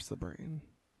surfs the brain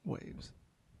waves.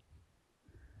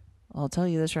 I'll tell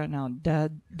you this right now.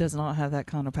 Dad does not have that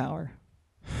kind of power.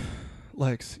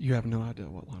 Lex, you have no idea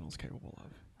what Lionel's capable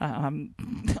of. I'm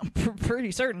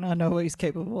pretty certain I know what he's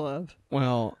capable of.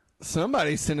 Well,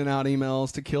 somebody's sending out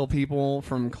emails to kill people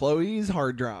from Chloe's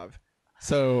hard drive.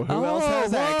 So who else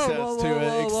has access to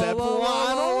it except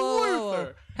Lionel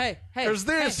Luther? Hey, Because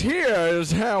this here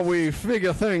is how we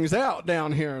figure things out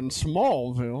down here in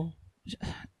Smallville.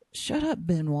 Shut up,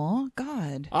 Benoit.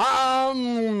 God.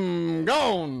 I'm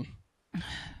gone.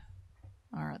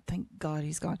 All right, thank God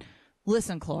he's gone.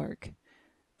 Listen, Clark.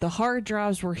 The hard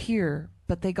drives were here,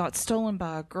 but they got stolen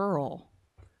by a girl.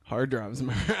 Hard drives, am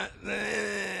I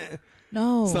right?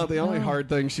 No. It's not the only hard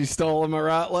thing she stole, am I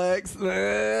right, Lex? Best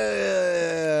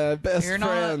You're not-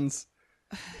 friends.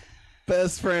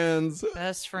 Best friends.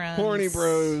 Best friends. Horny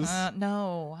bros.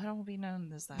 No, I don't want to be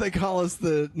known as that. They call us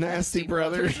the Nasty Nasty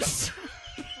Brothers.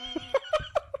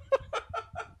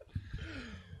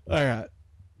 All right.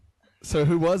 So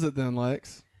who was it then,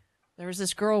 Lex? There was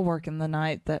this girl working the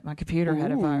night that my computer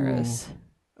had a virus.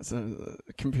 That's a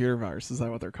computer virus. Is that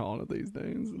what they're calling it these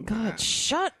days? God,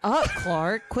 shut up,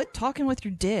 Clark. Quit talking with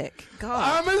your dick.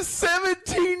 God. I'm a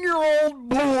 17-year-old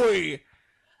boy.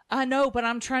 I know, but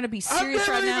I'm trying to be serious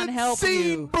right now and help seen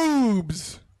you.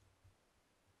 boobs.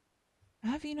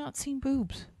 Have you not seen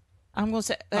boobs? I'm going to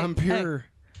say. Hey, I'm pure.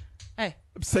 Hey,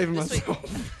 I'm saving This week-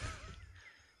 myself.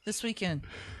 this weekend,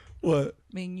 What?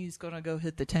 me and you's going to go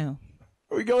hit the town.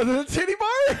 Are we going to the titty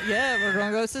bar? Yeah, we're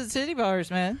going to go to the city bars,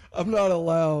 man. I'm not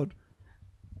allowed.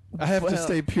 I have to Well-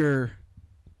 stay pure.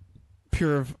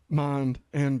 Pure of mind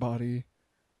and body.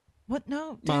 What?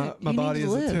 No, dude, My you body need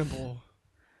to is live. a temple.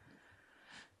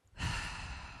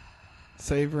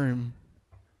 Save room.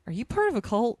 Are you part of a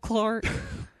cult, Clark?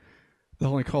 The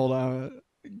only cult I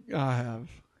have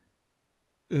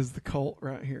is the cult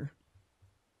right here.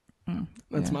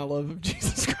 That's yeah. my love of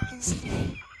Jesus Christ.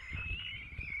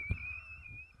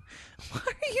 Why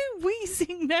are you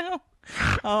wheezing now?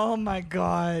 Oh my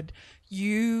God,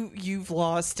 you've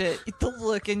lost it. The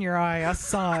look in your eye, I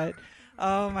saw it.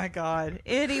 Oh my God.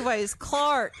 Anyways,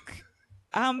 Clark,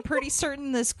 I'm pretty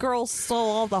certain this girl stole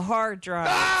all the hard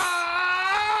drives,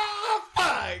 Ah,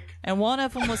 fuck! and one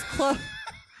of them was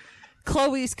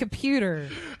Chloe's computer.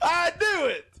 I knew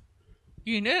it.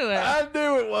 You knew it. I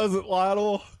knew it wasn't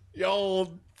Lionel. You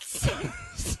old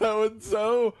so and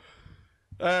so.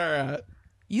 All right.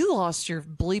 You lost your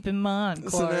bleeping mind,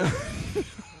 So Clark.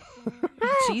 now,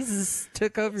 Jesus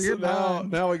took over so your now,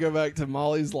 mind. now we go back to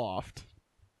Molly's loft.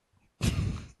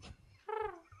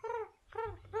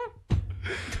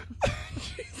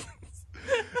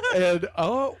 And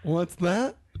oh, what's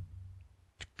that?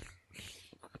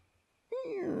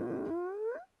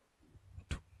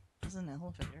 It's an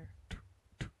elevator.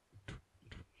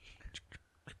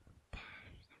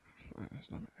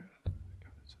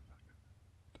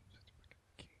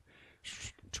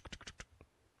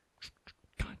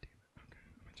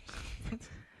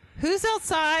 Who's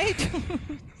outside?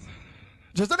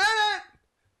 Just a minute.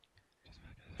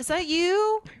 Is that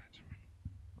you?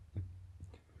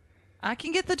 I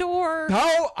can get the door.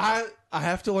 No, I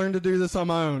have to learn to do this on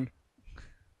my own.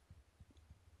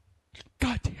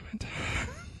 God damn it.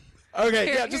 Okay,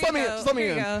 Here- yeah, just here let me you in. go. Just let me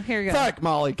Here in. you go. Here you go. Fuck,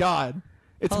 Molly. God.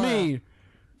 It's Hello. me,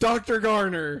 Dr.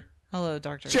 Garner. Hello,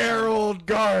 Doctor. Gerald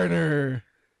Garner.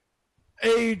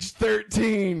 Age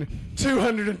 13.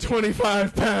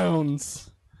 225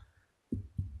 pounds.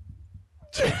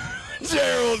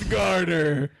 Gerald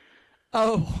Garner.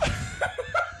 Oh,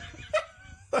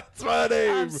 That's my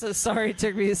name. I'm so sorry. It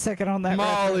took me a second on that.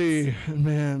 Molly.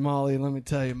 Man, Molly, let me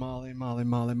tell you, Molly.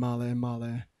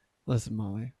 Listen,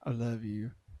 Molly, I love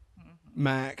you.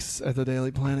 Max at the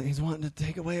Daily Planet, he's wanting to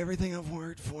take away everything I've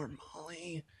worked for,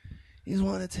 Molly. He's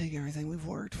wanting to take everything we've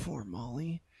worked for,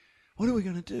 Molly. What are we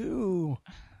going to do?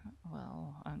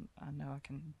 Well, I know I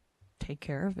can take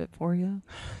care of it for you.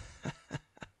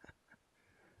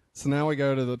 So now we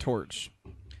go to the Torch.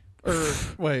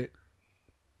 Wait.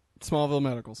 Smallville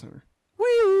Medical Center.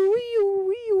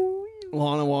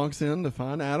 Lana walks in to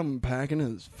find Adam packing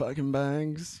his fucking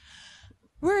bags.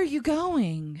 Where are you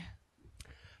going?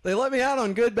 They let me out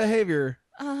on good behavior.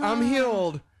 I'm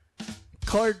healed.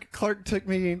 Clark took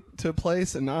me to a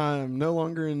place, and I'm no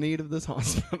longer in need of this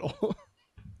hospital.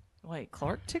 Wait,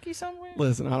 Clark took you somewhere?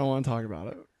 Listen, I don't want to talk about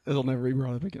it. It'll never be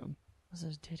brought up again. Was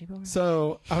it a titty boy?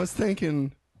 So I was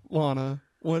thinking, Lana,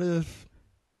 what if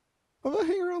I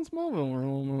hang around Smallville for a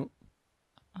moment?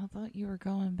 I thought you were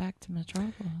going back to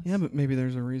Metropolis. Yeah, but maybe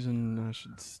there's a reason I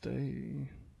should stay.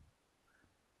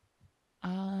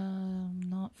 I'm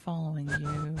not following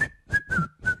you.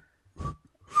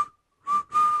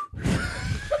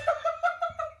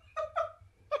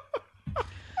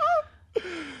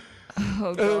 Oh,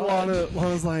 And God.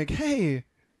 Lana's like, hey,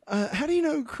 how do you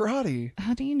know karate?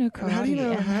 How do you know karate? How do you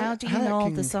know and how do you know hacking?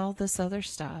 all this other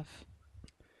stuff?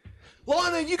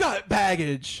 Lana, you got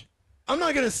baggage. I'm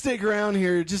not going to stick around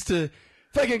here just to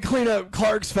fucking clean up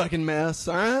Clark's fucking mess,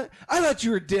 all right? I thought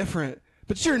you were different,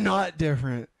 but you're not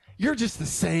different. You're just the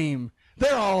same.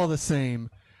 They're all the same.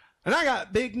 And I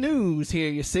got big news here,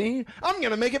 you see. I'm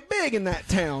going to make it big in that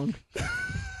town.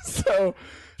 So,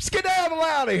 skedaddle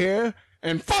out of here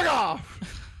and fuck off.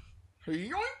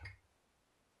 Yoink.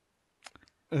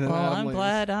 And then Well, Adam I'm leaves.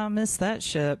 glad I missed that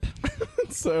ship.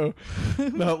 So,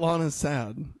 no, Lana's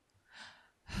sad.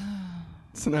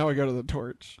 So now we go to the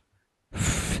torch.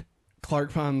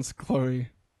 Clark finds Chloe.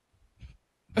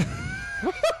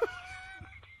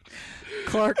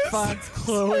 Clark finds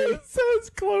Chloe. It says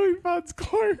Chloe finds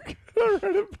Clark. I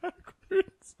read it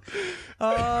backwards.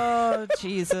 Oh,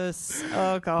 Jesus.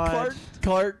 Oh, God.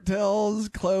 Clark tells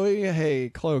Chloe, hey,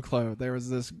 Chloe, there was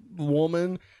this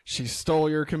woman. She stole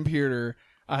your computer.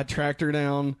 I tracked her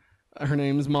down. Her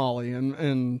name's Molly.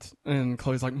 And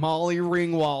Chloe's like, Molly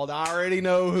Ringwald. I already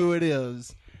know who it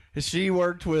is. She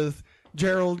worked with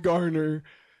Gerald Garner.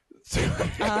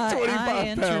 25 I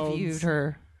interviewed pounds.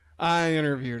 her. I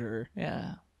interviewed her.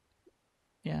 Yeah.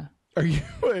 Yeah. Are you?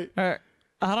 Wait. I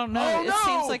don't know. Oh, it no!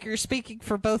 seems like you're speaking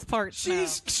for both parts now.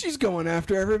 She's going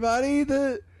after everybody.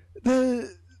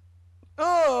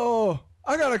 Oh,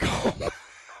 I gotta call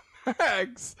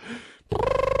Max.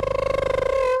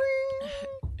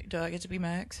 Do I get to be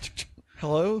Max?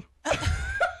 Hello.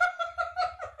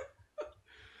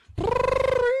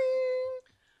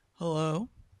 Hello?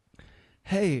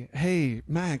 Hey,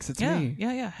 Max, it's Yeah, me.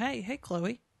 yeah. Hey,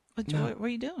 Chloe. What are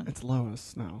you doing? It's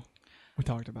Lois. No, we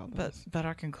talked about this. But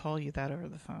I can call you that over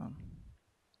the phone.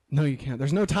 No, you can't.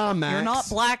 There's no time, Max. You're not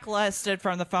blacklisted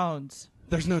from the phones.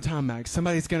 There's no time, Max.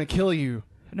 Somebody's gonna kill you.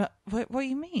 No, what do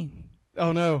you mean?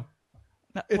 Oh no,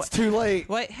 No, it's too late.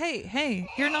 Wait, hey,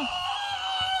 you're not.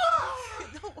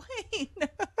 No, wait.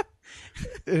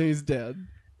 And he's dead.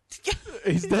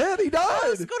 He's dead. He died. I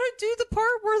was gonna do the part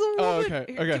where the Oh, woman.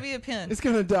 okay, Here, okay. Give me a pen. It's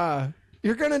gonna die.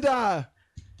 You're gonna die.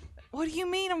 What do you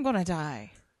mean I'm gonna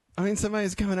die? I mean,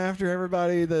 somebody's coming after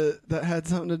everybody that had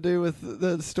something to do with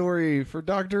the story for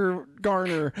Dr.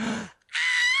 Garner.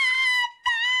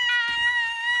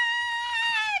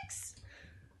 Max!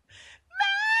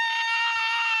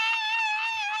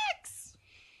 Max!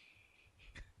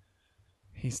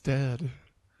 He's dead.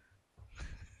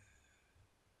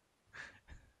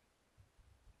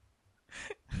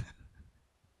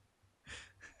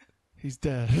 He's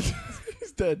dead.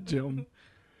 He's dead, Jim.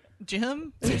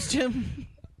 Jim? Who's Jim?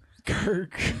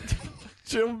 Kirk.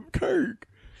 Jim Kirk.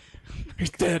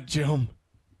 He's dead, Jim.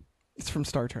 It's from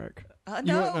Star Trek. You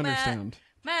No, wouldn't Matt. understand.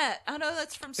 Matt, I know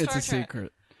that's from Star It's a Trek.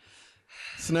 secret.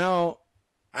 So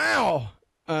now,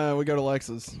 we go to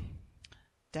Lex's.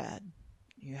 Dad,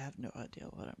 you have no idea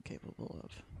what I'm capable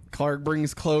of. Clark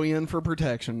brings Chloe in for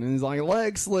protection, and he's like,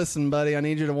 Lex, listen, buddy, I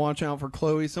need you to watch out for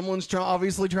Chloe. Someone's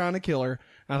obviously trying to kill her.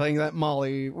 I think that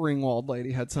Molly Ringwald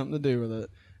lady had something to do with it.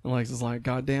 And Lex is like,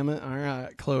 God damn it. All right,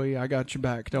 Chloe, I got your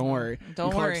back. Don't worry. Don't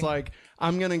and Clark's worry. like,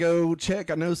 I'm going to go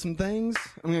check. I know some things.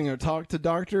 I'm going to go talk to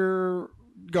Dr.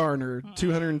 Garner,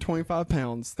 225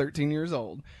 pounds, 13 years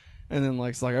old. And then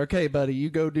Lex is like, okay, buddy, you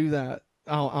go do that.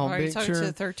 I'll Are you make talking sure.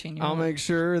 to the 13-year-old? I'll make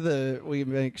sure that we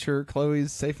make sure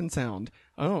Chloe's safe and sound.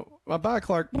 Oh, bye,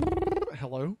 Clark.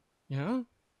 Hello? Yeah?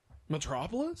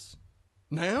 Metropolis?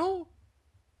 Now?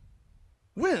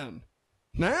 When?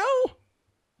 Now?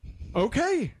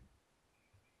 Okay.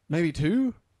 Maybe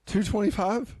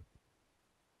 225?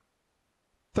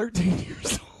 13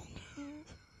 years old.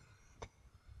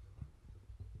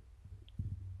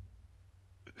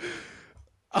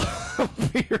 I'll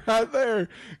be right there.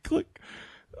 Click.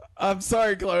 I'm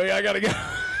sorry, Chloe. I gotta go.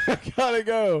 I gotta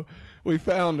go. We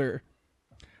found her.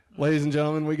 Ladies and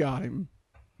gentlemen, we got him.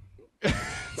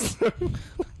 so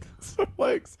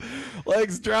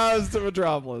Lex drives to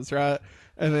Metropolis, right?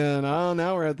 And then,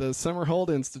 now we're at the Summerhold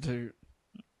Institute.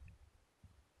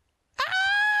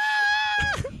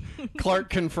 Clark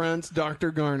confronts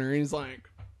Dr. Garner. He's like,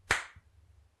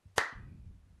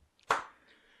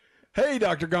 hey,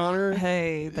 Dr. Garner.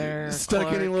 Hey there, Stuck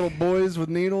Clark. any little boys with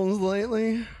needles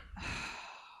lately?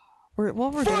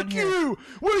 what we're Fuck doing here. you!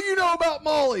 What do you know about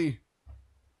Molly?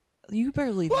 You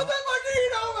better leave. What out. the fuck do you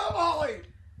know about Molly?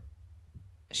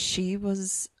 She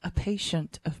was a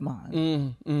patient of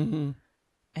mine, Mm-hmm.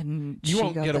 and You she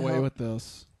won't got get the away help. with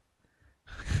this.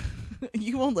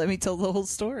 You won't let me tell the whole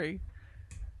story.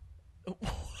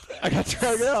 I got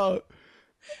drug out.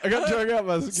 I got drug out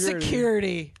by security.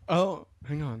 Security. Oh,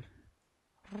 hang on.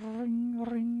 Ring,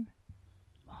 ring.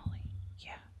 Molly.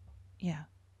 Yeah. Yeah.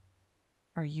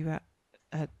 Are you at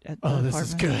the Oh, apartment? this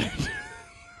is good.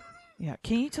 Yeah.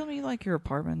 Can you tell me like your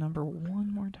apartment number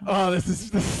one more time? Oh, this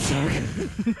is so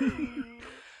good.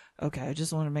 Okay, I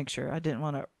just want to make sure. I didn't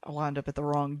want to wind up at the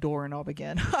wrong door and all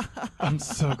begin. I'm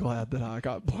so glad that I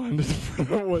got blinded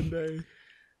one day.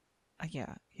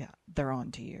 Yeah. They're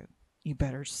on to you. You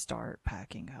better start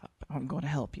packing up. I'm going to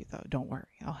help you though. Don't worry.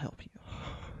 I'll help you.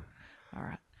 All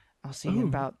right. I'll see you in Ooh.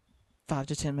 about 5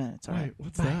 to 10 minutes. All right. Wait,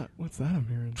 what's Bye. that? What's that I'm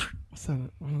hearing? What's that?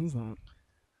 What is that?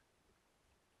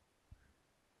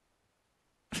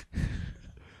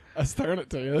 I was throwing it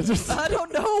to you. It's just I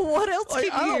don't know what else like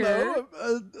can I you don't hear.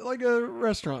 know, like a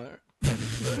restaurant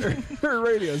or a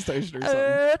radio station or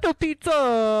something. The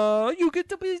pizza. You get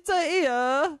the pizza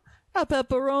here. A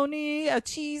pepperoni, a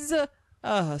cheese,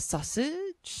 a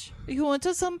sausage. You want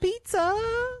some pizza?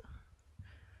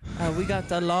 We got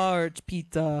the large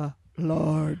pizza.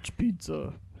 Large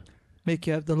pizza. Make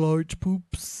you have the large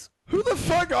poops. Who the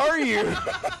fuck are you?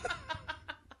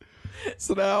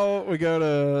 So now we go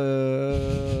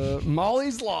to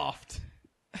Molly's Loft.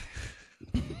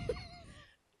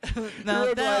 No,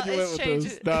 real glad you went it's with changed.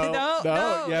 this. No,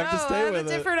 you have to stay I have with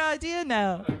a it. different idea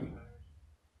now.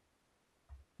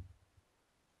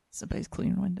 Somebody's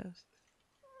cleaning windows.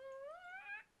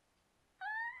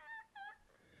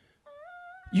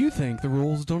 You think the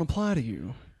rules don't apply to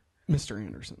you, Mr.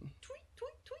 Anderson.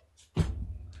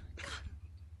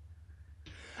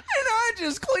 And I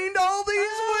just cleaned all these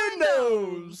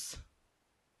windows.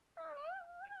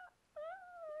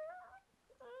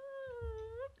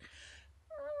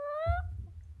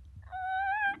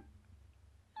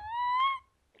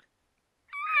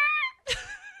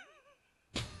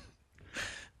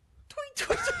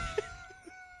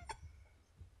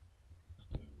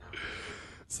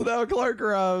 So now Clark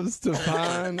arrives to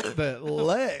find that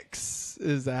Lex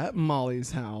is at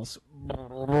Molly's house.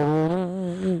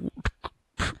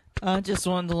 I just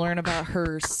wanted to learn about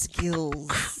her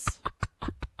skills.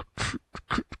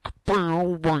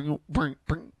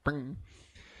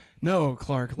 No,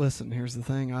 Clark, listen, here's the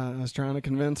thing. I was trying to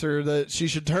convince her that she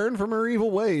should turn from her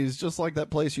evil ways, just like that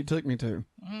place you took me to.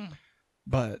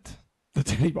 But, the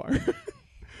titty bar.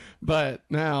 But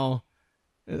now,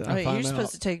 Wait, you're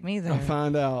supposed to take me there. I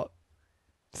find out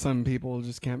some people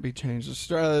just can't be changed.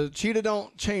 Cheetah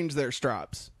don't change their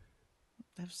stripes.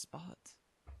 They have spots.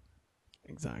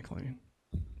 Exactly.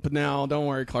 But now, don't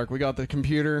worry, Clark. We got the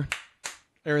computer.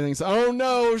 Everything's... Oh,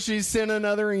 no, she sent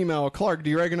another email. Clark, do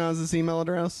you recognize this email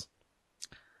address?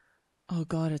 Oh,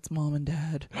 God, it's Mom and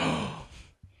Dad. And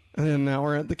then now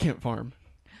we're at the Kent farm.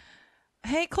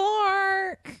 Hey,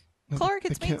 Clark. Clark, The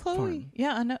it's me, Kent Chloe. farm.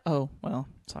 Yeah, I know. Oh, well,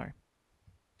 sorry.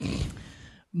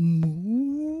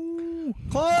 Moo.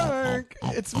 Clark,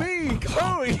 it's me,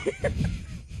 Chloe.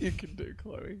 You can do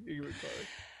Chloe. You can do Chloe.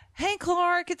 Hey,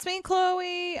 Clark, it's me,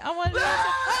 Chloe. I wanted to...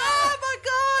 Oh, my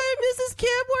God, Mrs. Kim,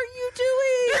 what are you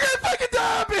doing? You're gonna fucking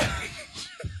die, bitch!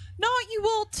 Not you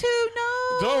all too,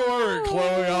 no. Don't worry,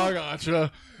 Chloe. I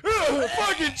gotcha.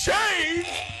 Fucking change!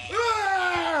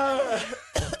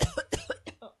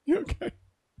 You okay?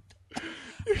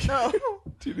 No.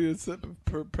 Do you need a sip of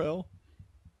Propel?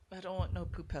 I don't want no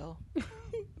poopel.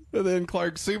 And then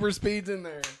Clark super speeds in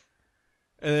there.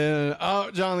 And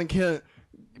then Jonathan Kent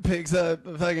picks up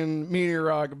a fucking meteor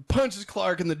rock and punches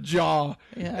Clark in the jaw.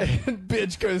 Yeah. And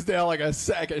bitch goes down like a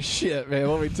sack of shit, man.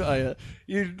 Let me tell you.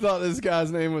 You thought this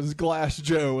guy's name was Glass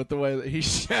Joe with the way that he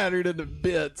shattered into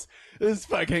bits. This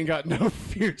fucking got no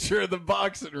future in the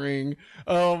boxing ring.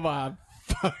 Oh my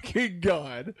fucking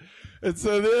God. And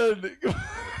so then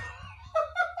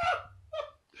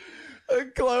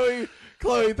Chloe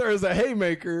throws a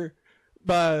haymaker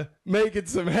by making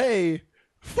some hay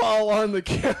fall on the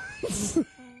kids,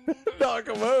 knock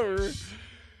them over.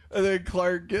 And then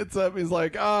Clark gets up. He's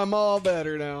like, I'm all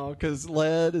better now because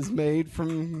lead is made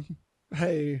from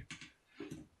hay.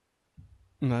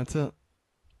 And that's it.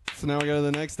 So now we go to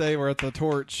the next day. We're at the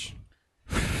Torch.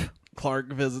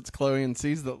 Clark visits Chloe and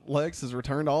sees that Lex has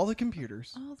returned all the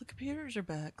computers. Oh, the computers are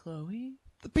back, Chloe.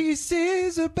 The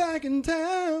PCs are back in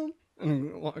town.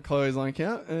 And Chloe's like,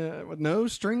 yeah, with no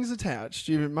strings attached.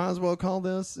 You might as well call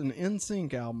this an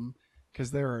NSYNC album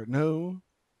because there are no...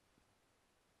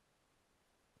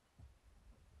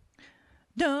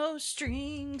 No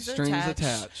strings Strings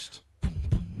attached.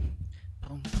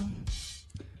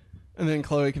 And then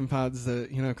Chloe confides that,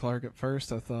 Clark, at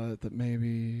first I thought that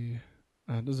maybe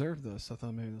I deserved this. I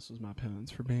thought maybe this was my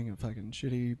penance for being a fucking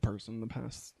shitty person the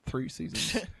past 3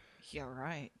 seasons. Yeah,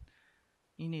 right.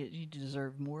 You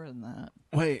deserve more than that.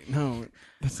 Wait, no,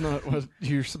 that's not what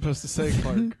you're supposed to say,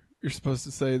 Clark. You're supposed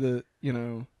to say that,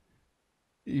 you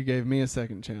gave me a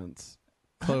second chance.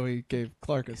 Chloe gave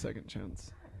Clark a second chance.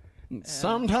 And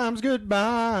sometimes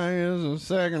goodbye is a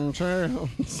second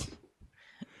chance.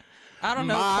 I don't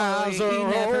know, My Chloe. You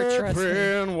never trust me.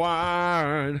 open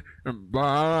wide, and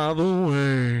by the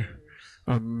way,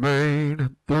 I made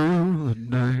it through the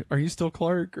night. Are you still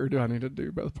Clark, or do I need to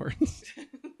do both parts?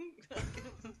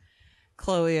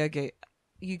 Chloe,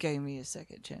 you gave me a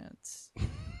second chance.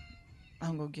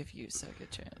 I'm gonna give you a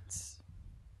second chance.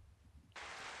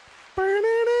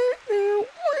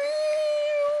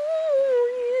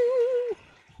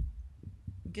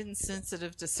 Getting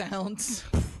sensitive to sounds.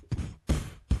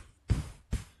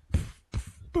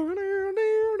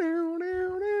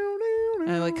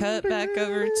 And we cut back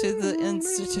over to the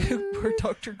institute where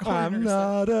Dr. I'm Garner's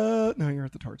not a... No, you're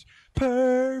at the torch.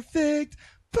 Perfect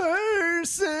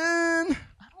person.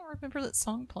 I don't remember that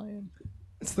song playing.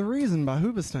 It's The Reason by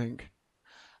Hoobastank.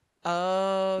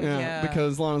 Oh, yeah.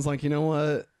 Because Lana's like, you know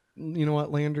what,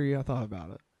 Landry, I thought about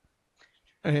it.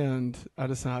 And I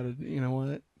decided, you know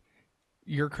what?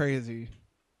 You're crazy.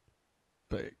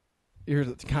 But you're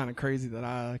the kind of crazy that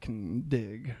I can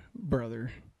dig,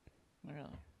 brother. Really?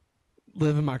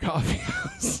 Live in my coffee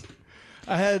house.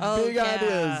 I had big yeah.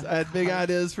 ideas. I had big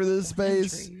ideas for this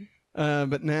space.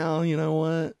 But now, you know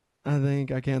what? I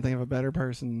can't think of a better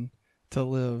person to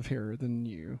live here than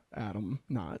you, Adam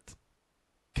Knott.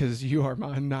 Because you are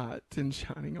my knight in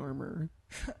shining armor.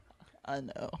 I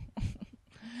know.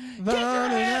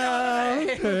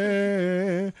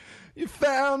 You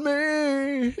found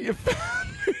me. You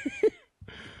found me.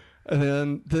 And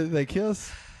then, did they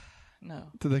kiss? No.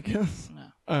 Did they kiss?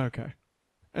 No. Oh, okay.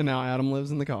 And now Adam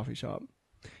lives in the coffee shop.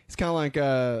 He's kind of like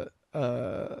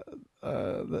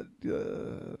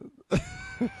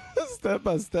Step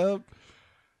by Step.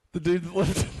 The dude that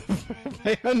lived in the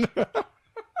van.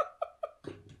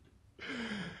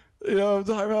 You know what I'm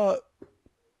talking about?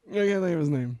 I can't think of his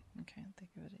name. I can't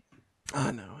think of it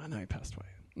either. I know he passed away.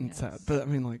 It's sad. Yes. But I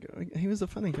mean, like, he was a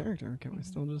funny character. Can we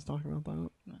still just talk about that?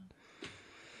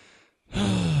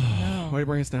 No. Way to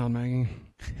bring us down, Maggie.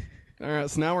 All right,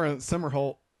 so now we're at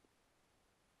Summerholt.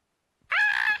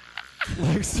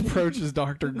 Lex approaches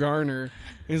Dr. Garner.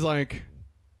 He's like,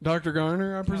 Dr.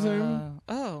 Garner, I presume?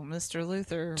 Mr.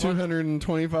 Luther.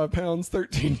 225 pounds,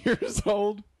 13 years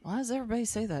old. Why does everybody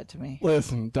say that to me?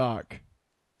 Listen, Doc.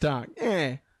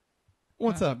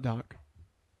 What's up, Doc?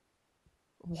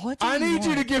 What do I you need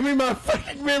you to want? give me my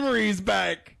fucking memories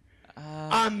back.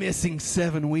 I'm missing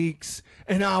 7 weeks,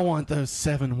 and I want those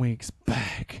 7 weeks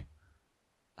back.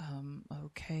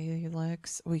 Okay,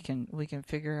 Lex. We can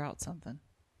figure out something.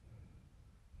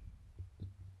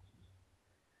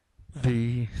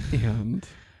 The end.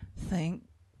 Thank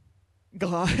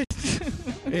God.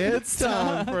 It's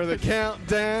time for the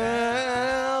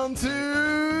countdown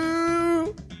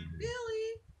to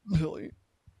Billy.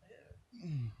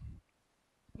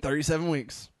 37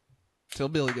 weeks till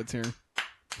Billy gets here.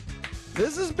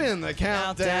 This has been the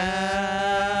countdown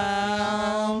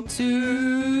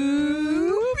to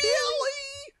Billy.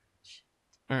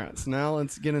 All right, so now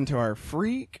let's get into our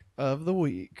freak of the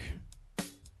week.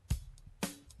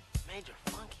 Major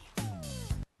Funky.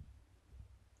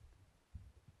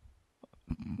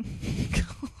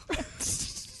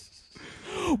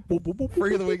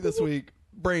 Freak of the week this week,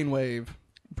 Brainwave.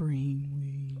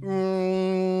 Brainwave.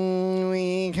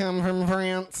 We come from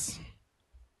France.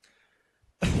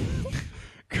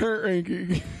 Current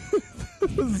ranking.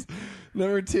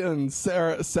 Number 10,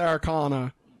 Sarah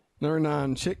Connor. Number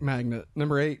 9, Chick Magnet.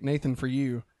 Number 8, Nathan For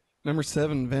You. Number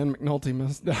 7, Van McNulty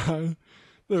Must Die.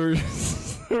 Number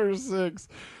 6,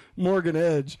 Morgan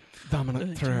Edge. Dominic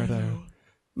Toretto.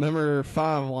 Number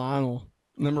 5, Lionel.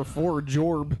 Number 4,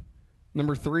 Jorb.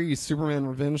 Number 3, Superman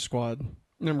Revenge Squad.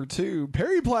 Number 2,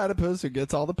 Perry Platypus, who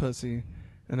gets all the pussy.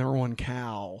 And number 1,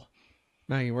 Cal.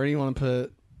 Maggie, where do you want to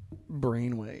put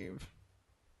Brainwave?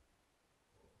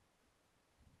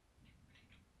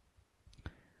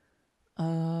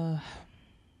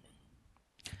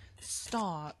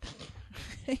 Stop.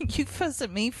 You fuss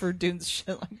at me for doing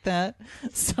shit like that.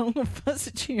 So I'm gonna fuss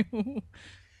at you.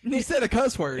 You said a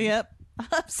cuss word. Yep.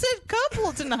 I've said a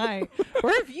couple tonight.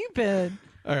 Where have you been?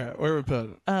 All right, where we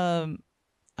put it?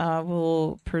 I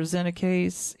will present a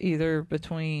case either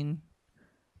between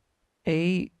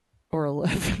 8 or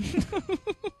 11.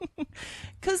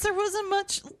 Because there wasn't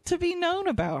much to be known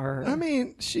about her. I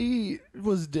mean, she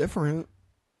was different.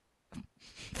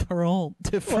 They're all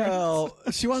different. Well,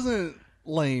 she wasn't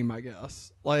lame, I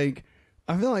guess. Like,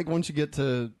 I feel like once you get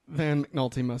to Van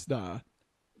McNulty Must Die,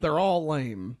 they're all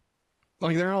lame.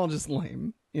 Like, they're all just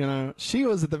lame. You know? She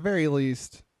was, at the very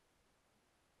least,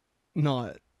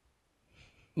 not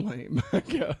lame, I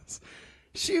guess.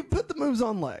 She put the moves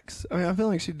on Lex. I mean, I feel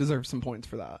like she deserves some points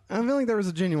for that. I feel like there was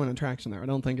a genuine attraction there. I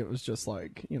don't think it was just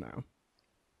like, you know,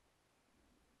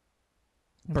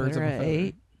 birds of a They're at feather.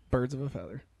 8. Birds of a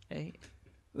feather. 8.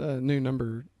 New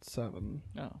number 7.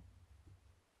 Oh.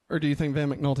 Or do you think Van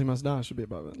McNulty Must Die should be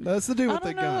above it? That's the dude I with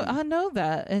the don't know. gun. I know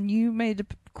that. And you made a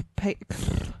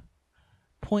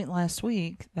point last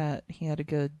week that he had a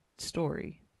good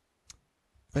story.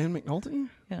 Van McNulty?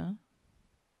 Yeah.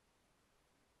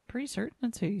 Pretty certain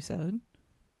that's who you said.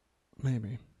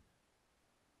 Maybe.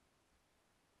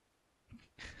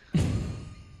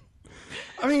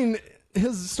 I mean,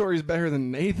 his story's better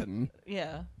than Nathan.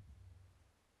 Yeah.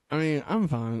 I mean, I'm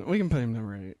fine. We can put him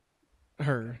number 8.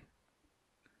 Her.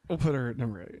 We'll put her at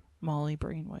number 8. Molly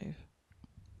Brainwave.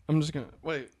 I'm just gonna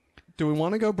wait. Do we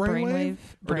want to go Brainwave?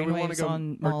 Or do we wanna Brainwave's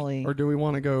on Molly. Or do we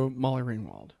want to go Molly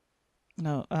Ringwald?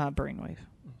 No, Brainwave.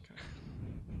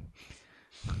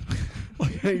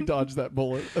 He dodged that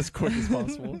bullet as quick as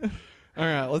possible. All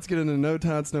right, let's get into No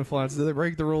Tots, No Flats. Did they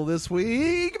break the rule this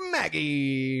week?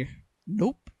 Maggie.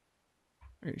 Nope.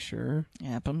 Are you sure?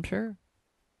 Yep, I'm sure.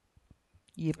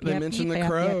 Yep, They yep, mentioned yep, the yep,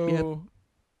 crow. yep, yep.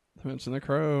 They mentioned the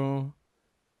crow.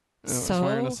 And it was So?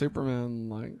 wearing a Superman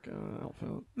like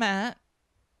outfit. Matt,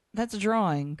 that's a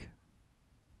drawing.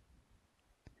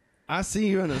 I see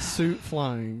you in a suit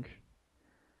flying.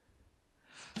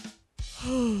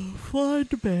 Fly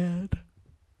to bed.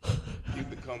 You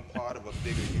become part of a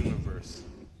bigger universe.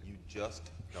 You just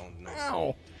don't know.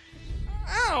 Ow!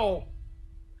 Ow!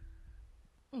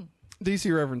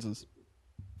 DC references.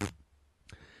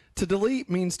 To delete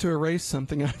means to erase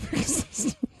something out of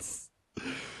existence.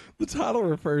 The title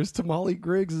refers to Molly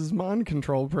Griggs' mind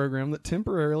control program that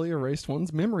temporarily erased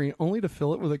one's memory only to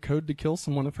fill it with a code to kill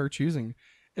someone of her choosing.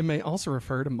 It may also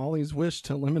refer to Molly's wish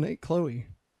to eliminate Chloe.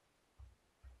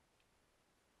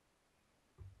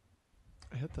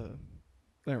 I hit the...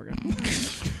 There we go.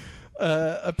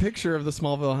 A picture of the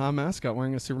Smallville High mascot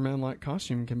wearing a Superman-like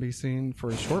costume can be seen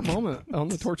for a short moment on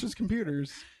the Torch's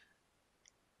computers.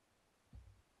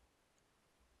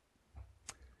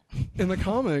 In the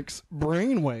comics,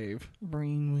 Brainwave,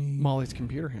 Molly's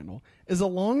computer handle, is a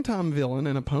longtime villain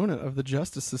and opponent of the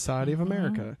Justice Society of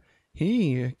America.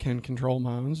 He can control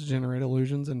minds, generate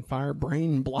illusions, and fire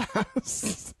brain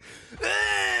blasts.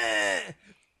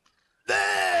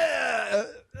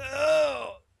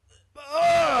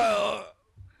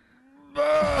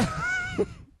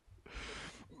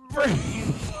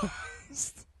 Brain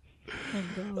blast.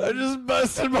 I just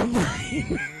busted my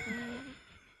brain.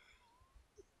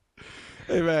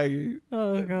 Hey Maggie.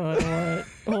 Oh God!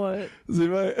 What? See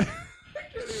my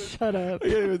Shut up! I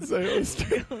can't even say it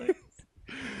straight.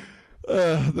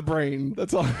 The brain.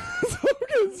 That's all. That's all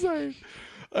I'm gonna say.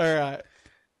 All right.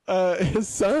 His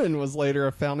son was later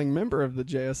a founding member of the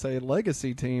JSA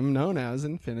legacy team known as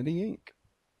Infinity Inc.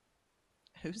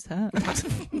 Who's that?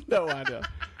 No idea.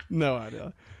 No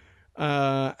idea.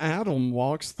 Adam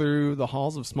walks through the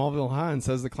halls of Smallville High and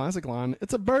says the classic line,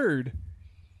 "It's a bird."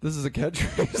 This is a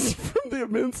catchphrase from the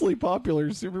immensely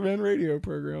popular Superman radio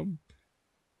program.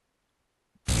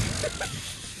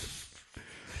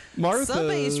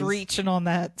 Somebody's reaching on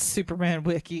that Superman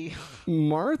wiki.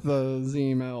 Martha's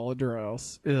email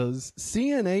address is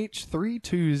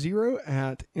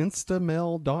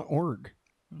cnh320@instamail.org.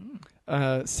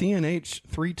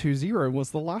 CNH320 was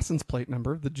the license plate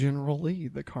number of the General Lee,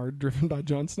 the car driven by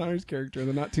John Snyder's character in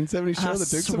the 1970 show I The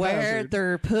Dukes of swear Hazzard.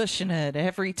 they're pushing it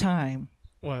every time.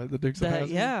 What, The Dukes of That, Hazzard?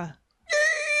 yeah.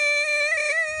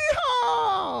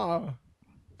 Yeehaw!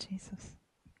 Jesus.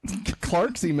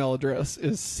 Clark's email address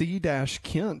is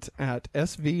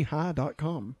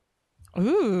c-kent@svhigh.com.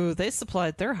 Ooh, they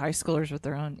supplied their high schoolers with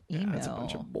their own email. Yeah, that's a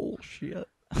bunch of bullshit.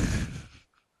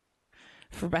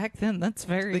 For back then, that's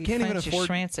very They can't even fancy afford.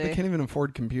 schmancy. They can't even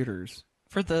afford computers.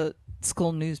 For the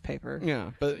school newspaper.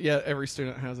 Yeah, but yet every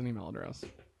student has an email address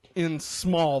in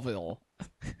Smallville.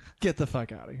 Get the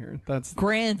fuck out of here. That's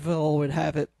Granville would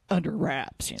have it under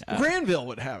wraps, you know. Granville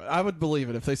would have it. I would believe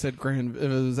it if they said if it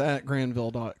was at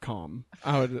granville.com.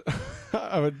 I would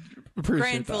I would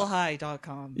appreciate that.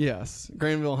 GranvilleHigh.com. Yes,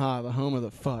 Granville High, the home of the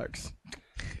fucks.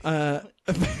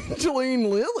 Evangeline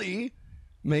Lilly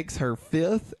makes her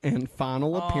fifth and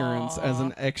final appearance as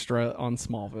an extra on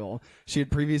Smallville. She had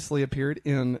previously appeared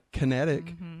in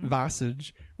Kinetic,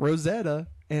 Visage, Rosetta,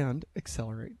 and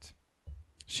Accelerate.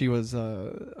 She was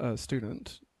a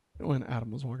student when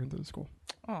Adam was walking through the school.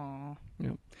 Aw.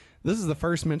 Yep. This is the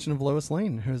first mention of Lois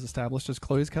Lane, who is established as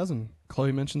Chloe's cousin.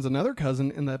 Chloe mentions another cousin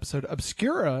in the episode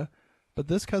Obscura, but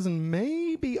this cousin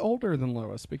may be older than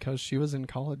Lois because she was in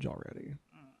college already.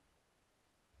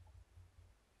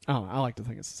 Oh, I like to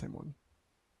think it's the same one.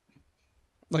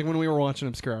 Like when we were watching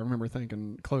Obscura, I remember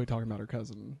thinking Chloe talking about her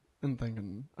cousin and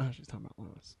thinking, oh, she's talking about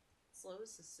Lois. It's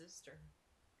Lois's sister.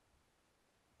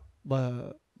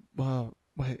 What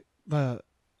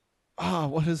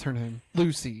is her name?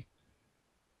 Lucy.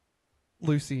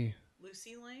 Lucy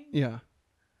Lane? Yeah.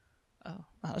 Oh,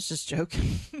 I was just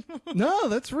joking. No,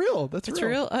 that's real. That's It's real.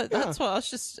 real. Yeah. That's what I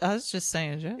was just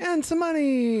saying a joke. And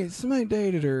somebody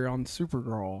dated her on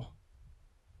Supergirl.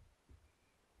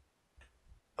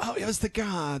 Oh, it was the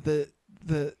guy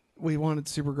that we wanted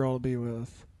Supergirl to be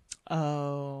with.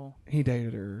 Oh. He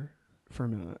dated her for a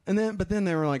minute. But then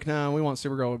they were like, no, we want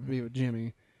Supergirl to be with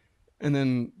Jimmy.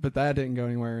 But that didn't go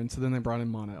anywhere, and so then they brought in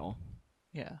Mon-El.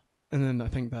 Yeah. And then I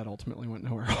think that ultimately went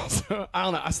nowhere also. I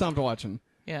don't know. I stopped watching.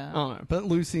 Yeah. I don't know. But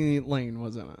Lucy Lane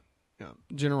was in it. Yeah.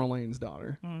 General Lane's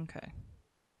daughter. Okay.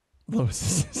 Lois'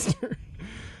 sister.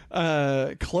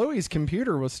 Chloe's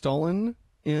computer was stolen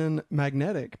in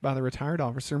Magnetic by the retired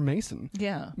officer Mason.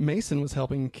 Yeah. Mason was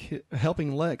helping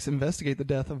Lex investigate the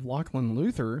death of Lachlan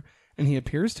Luthor, and he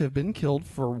appears to have been killed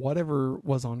for whatever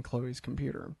was on Chloe's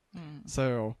computer.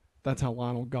 So that's how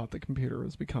Lionel got the computer,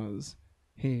 was because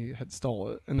he had stole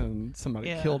it, and then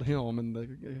somebody killed him, and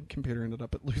the computer ended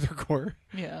up at Luthor Corps.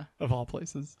 Yeah. Of all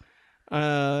places.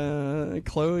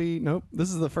 Chloe, nope. This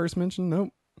is the first mention. Nope.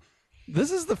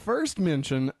 This is the first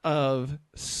mention of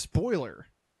spoiler.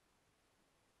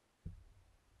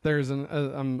 There's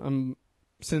I'm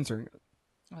censoring it.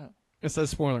 Oh. It says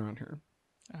spoiler on here.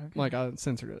 Okay. Like I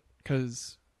censored it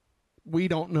because we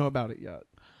don't know about it yet.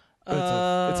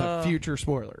 But it's a future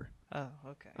spoiler. Oh,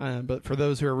 okay. But for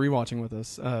those who are rewatching with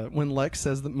us, when Lex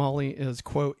says that Molly is,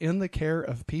 quote, in the care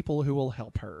of people who will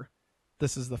help her,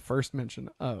 this is the first mention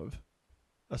of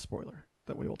a spoiler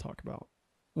that we will talk about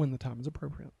when the time is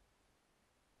appropriate.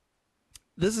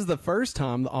 This is the first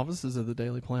time the offices of the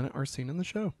Daily Planet are seen in the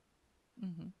show.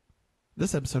 Mm-hmm.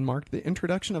 This episode marked the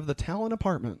introduction of the Talon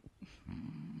apartment.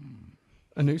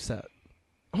 A new set.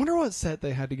 I wonder what set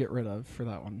they had to get rid of for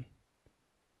that one.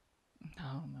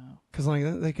 Oh, no. Because like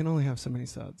they can only have so many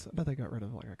sets. I bet they got rid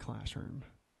of like a classroom.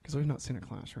 Because we've not seen a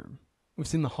classroom. We've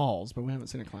seen the halls, but we haven't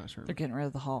seen a classroom. They're getting rid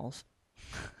of the halls.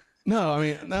 No, I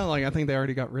mean, no, like I think they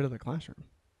already got rid of the classroom.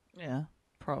 Yeah,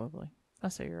 probably. I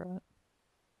say you're right.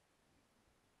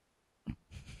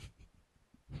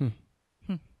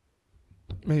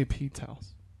 Maybe Pete's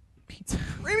house. Pizza.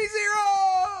 Remy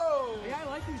Zero! Yeah, I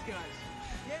like these guys.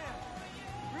 Yeah.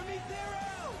 Remy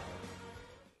Zero!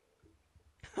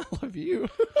 I love you.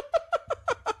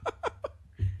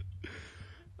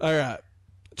 All right.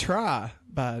 Try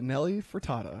by Nelly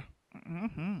Furtado.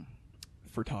 Mm-hmm.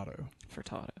 Furtado.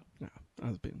 Furtado. No, I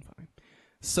was being funny.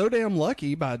 So Damn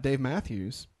Lucky by Dave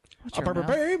Matthews. What's your mouth?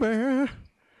 Baby,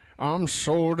 I'm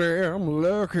so damn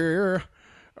lucky.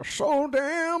 So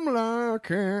damn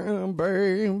lucky,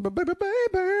 baby, baby,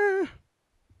 baby.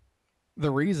 The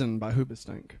Reason by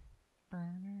Hoobastank.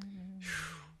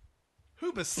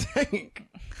 Hoobastank.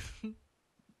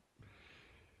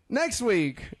 Next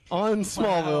week on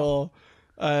Smallville,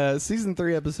 season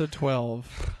 3, episode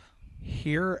 12.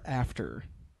 Hereafter.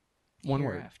 One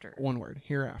Hereafter. word. One word.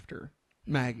 Hereafter.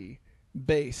 Maggie.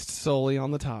 Based solely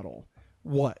on the title.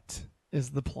 What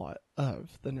is the plot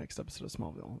of the next episode of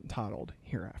Smallville entitled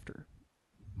Hereafter?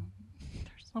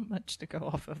 There's not much to go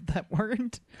off of that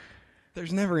word.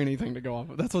 There's never anything to go off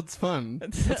of. That's what's fun.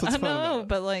 That's what's I fun know, about it.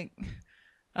 but like,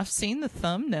 I've seen the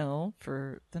thumbnail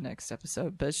for the next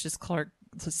episode, but it's just Clark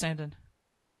standing,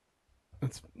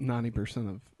 That's 90%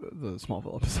 of the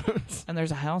Smallville episodes. and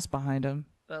there's a house behind him.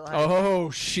 But like, Oh,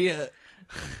 shit.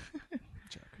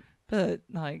 but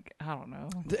like, I don't know.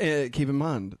 Keep in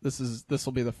mind, this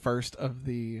will be the first of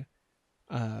the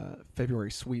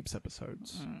February sweeps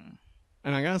episodes,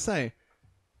 and I gotta say,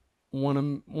 one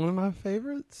of my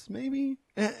favorites, maybe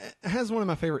it has one of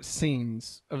my favorite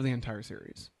scenes of the entire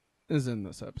series is in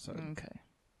this episode. Okay.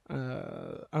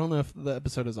 I don't know if the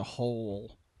episode as a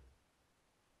whole.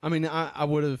 I mean, I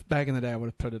would have back in the day. I would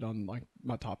have put it on like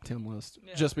my top 10 list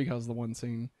just because of the one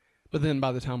scene. But then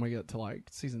by the time we get to like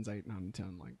seasons 8, 9, and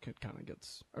 10, like it kind of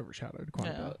gets overshadowed quite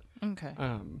a bit. Okay.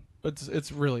 But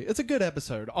it's a good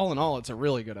episode. All in all, it's a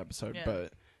really good episode. Yeah.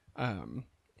 But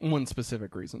one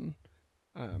specific reason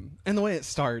And the way it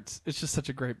starts, it's just such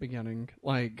a great beginning.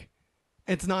 Like,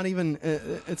 it's not even,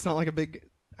 it's not like a big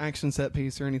action set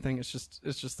piece or anything. It's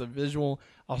just a visual.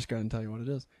 I'll just go ahead and tell you what it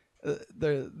is.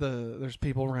 There's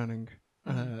people running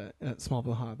at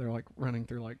Smallville High. They're like running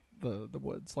through like the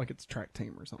woods, like it's a track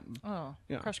team or something. Oh,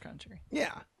 Yeah. cross country.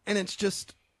 Yeah, and it's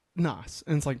just nice,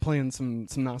 and it's like playing some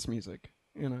nice music.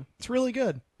 You know, it's really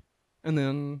good. And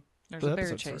then There's the a bear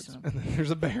episode chasing starts, him. and then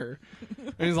there's a bear,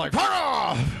 and he's like, "Fuck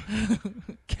off!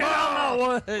 Get out of the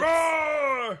woods.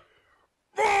 Roar!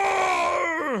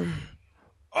 Roar!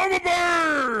 I'm a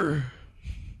bear!"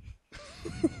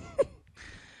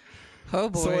 Oh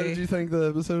boy. So, what did you think the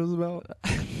episode was about?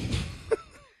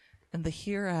 And the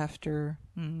hereafter.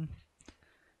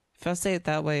 If I say it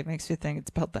that way, it makes me think it's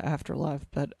about the afterlife,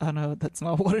 but I know that's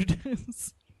not what it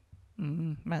is.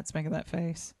 Matt's making that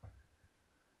face.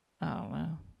 I don't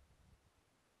know.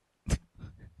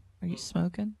 Are you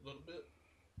smoking? A little bit.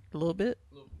 A little bit?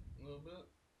 Little bit.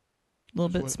 A little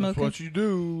bit smoking? That's what you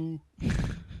do.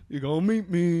 You gonna meet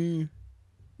me.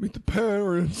 Meet the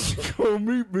parents. You gonna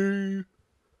meet me.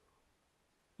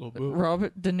 Little bit.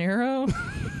 Robert De Niro?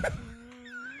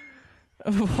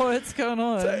 What's going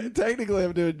on? Technically,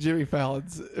 I'm doing Jimmy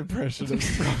Fallon's impression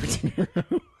of Robert De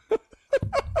Niro.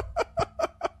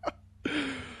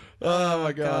 Oh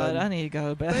my God. I need to go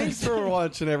to bed. Thanks for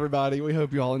watching, everybody. We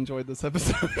hope you all enjoyed this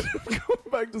episode of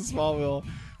Going Back to Smallville.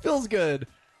 Feels good.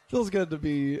 Feels good to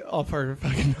be off our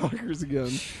fucking knockers again.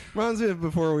 Reminds me of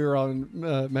before we were on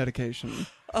medication.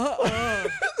 No.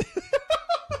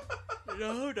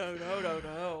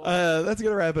 That's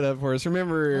going to wrap it up for us.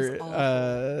 Remember,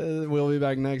 we'll be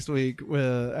back next week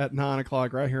at 9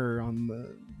 o'clock right here on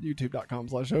the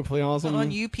youtube.com/hopefullyawesome. on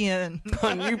UPN.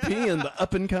 On UPN, the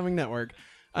up-and-coming network.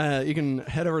 You can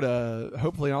head over to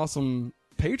Hopefully Awesome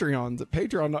Patreons at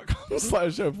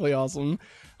patreon.com/hopefullyawesome,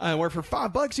 where for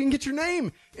 $5 you can get your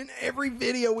name in every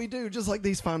video we do, just like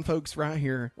these fine folks right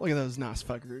here. Look at those nice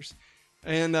fuckers.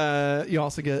 And you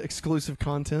also get exclusive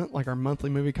content like our monthly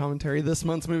movie commentary. This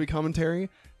month's movie commentary,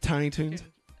 Tiny Toons.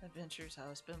 Adventures, how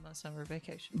I spend my summer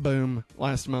vacation. Boom.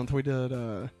 Last month we did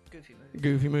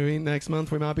Goofy movie. Next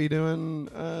month we might be doing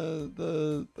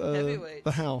the Heavyweights.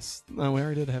 The House. No, we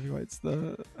already did Heavyweights.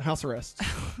 The House Arrest.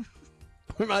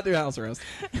 We might do House Arrest.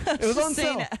 It was on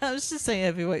sale. I was just saying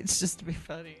heavyweights just to be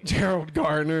funny. Gerald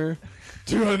Garner,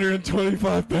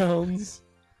 225 pounds.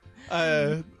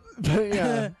 But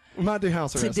yeah, we might do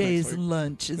House Arrest. Today's next week.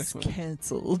 lunch is Next month.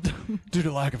 canceled. Due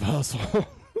to lack of hustle.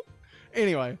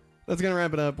 Anyway, that's going to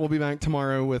wrap it up. We'll be back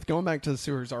tomorrow with Going Back to the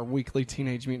Sewers, our weekly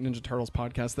Teenage Mutant Ninja Turtles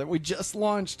podcast that we just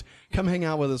launched. Come hang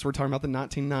out with us. We're talking about the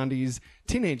 1990s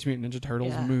Teenage Mutant Ninja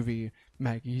Turtles movie.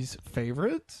 Maggie's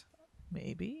favorite?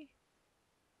 Maybe?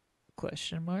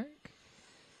 Question mark?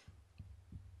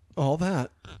 All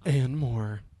that and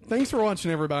more. Thanks for watching,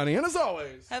 everybody. And as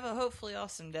always, Have a hopefully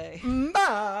awesome day.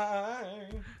 bye.